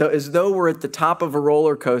 It's as though we're at the top of a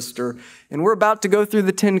roller coaster, and we're about to go through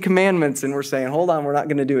the 10 Commandments, and we're saying, hold on, we're not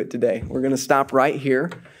going to do it today. We're going to stop right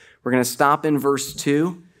here. We're going to stop in verse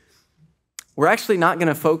 2. We're actually not going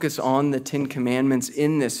to focus on the 10 Commandments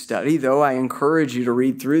in this study, though I encourage you to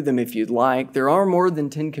read through them if you'd like. There are more than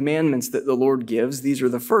 10 commandments that the Lord gives. These are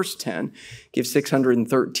the first 10. He gives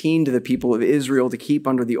 613 to the people of Israel to keep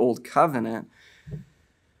under the old covenant.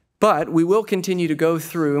 But we will continue to go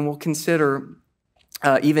through, and we'll consider,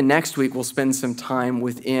 even next week, we'll spend some time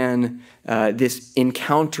within this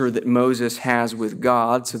encounter that Moses has with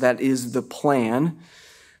God. So that is the plan.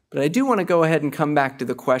 But I do want to go ahead and come back to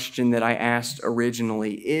the question that I asked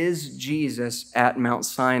originally. Is Jesus at Mount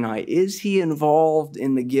Sinai? Is he involved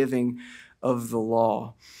in the giving of the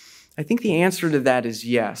law? I think the answer to that is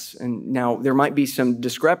yes. And now there might be some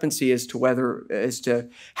discrepancy as to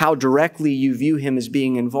how directly you view him as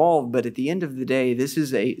being involved, but at the end of the day, this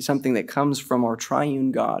is something that comes from our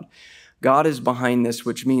triune God. God is behind this,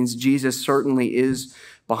 which means Jesus certainly is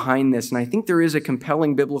behind this. And I think there is a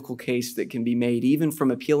compelling biblical case that can be made, even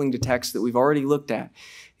from appealing to texts that we've already looked at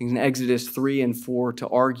in Exodus 3 and 4, to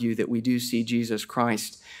argue that we do see Jesus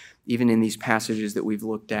Christ even in these passages that we've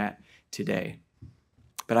looked at today.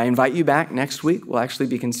 But I invite you back next week. We'll actually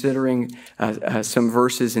be considering some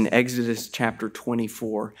verses in Exodus chapter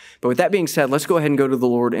 24. But with that being said, let's go ahead and go to the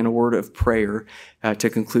Lord in a word of prayer to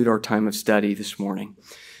conclude our time of study this morning.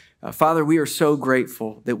 Father, we are so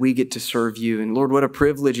grateful that we get to serve you. And Lord, what a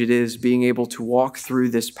privilege it is being able to walk through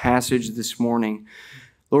this passage this morning.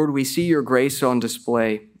 Lord, we see your grace on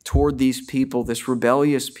display toward these people, this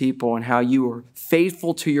rebellious people, and how you are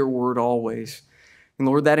faithful to your word always. And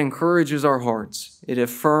Lord, that encourages our hearts. It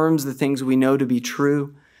affirms the things we know to be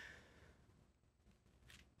true.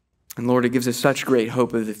 And Lord, it gives us such great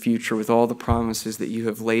hope of the future with all the promises that you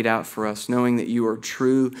have laid out for us, knowing that you are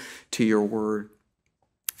true to your word.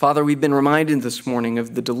 Father, we've been reminded this morning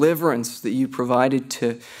of the deliverance that you provided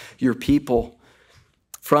to your people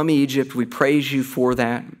from Egypt. We praise you for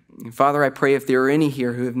that. And Father, I pray if there are any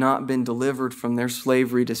here who have not been delivered from their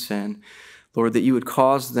slavery to sin, Lord, that you would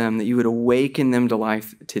cause them, that you would awaken them to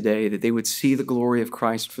life today, that they would see the glory of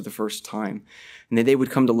Christ for the first time, and that they would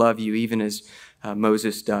come to love you even as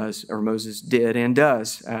Moses did and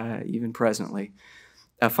does even presently.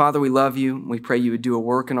 Father, we love you. We pray you would do a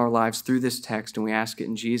work in our lives through this text, and we ask it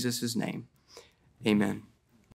in Jesus' name. Amen.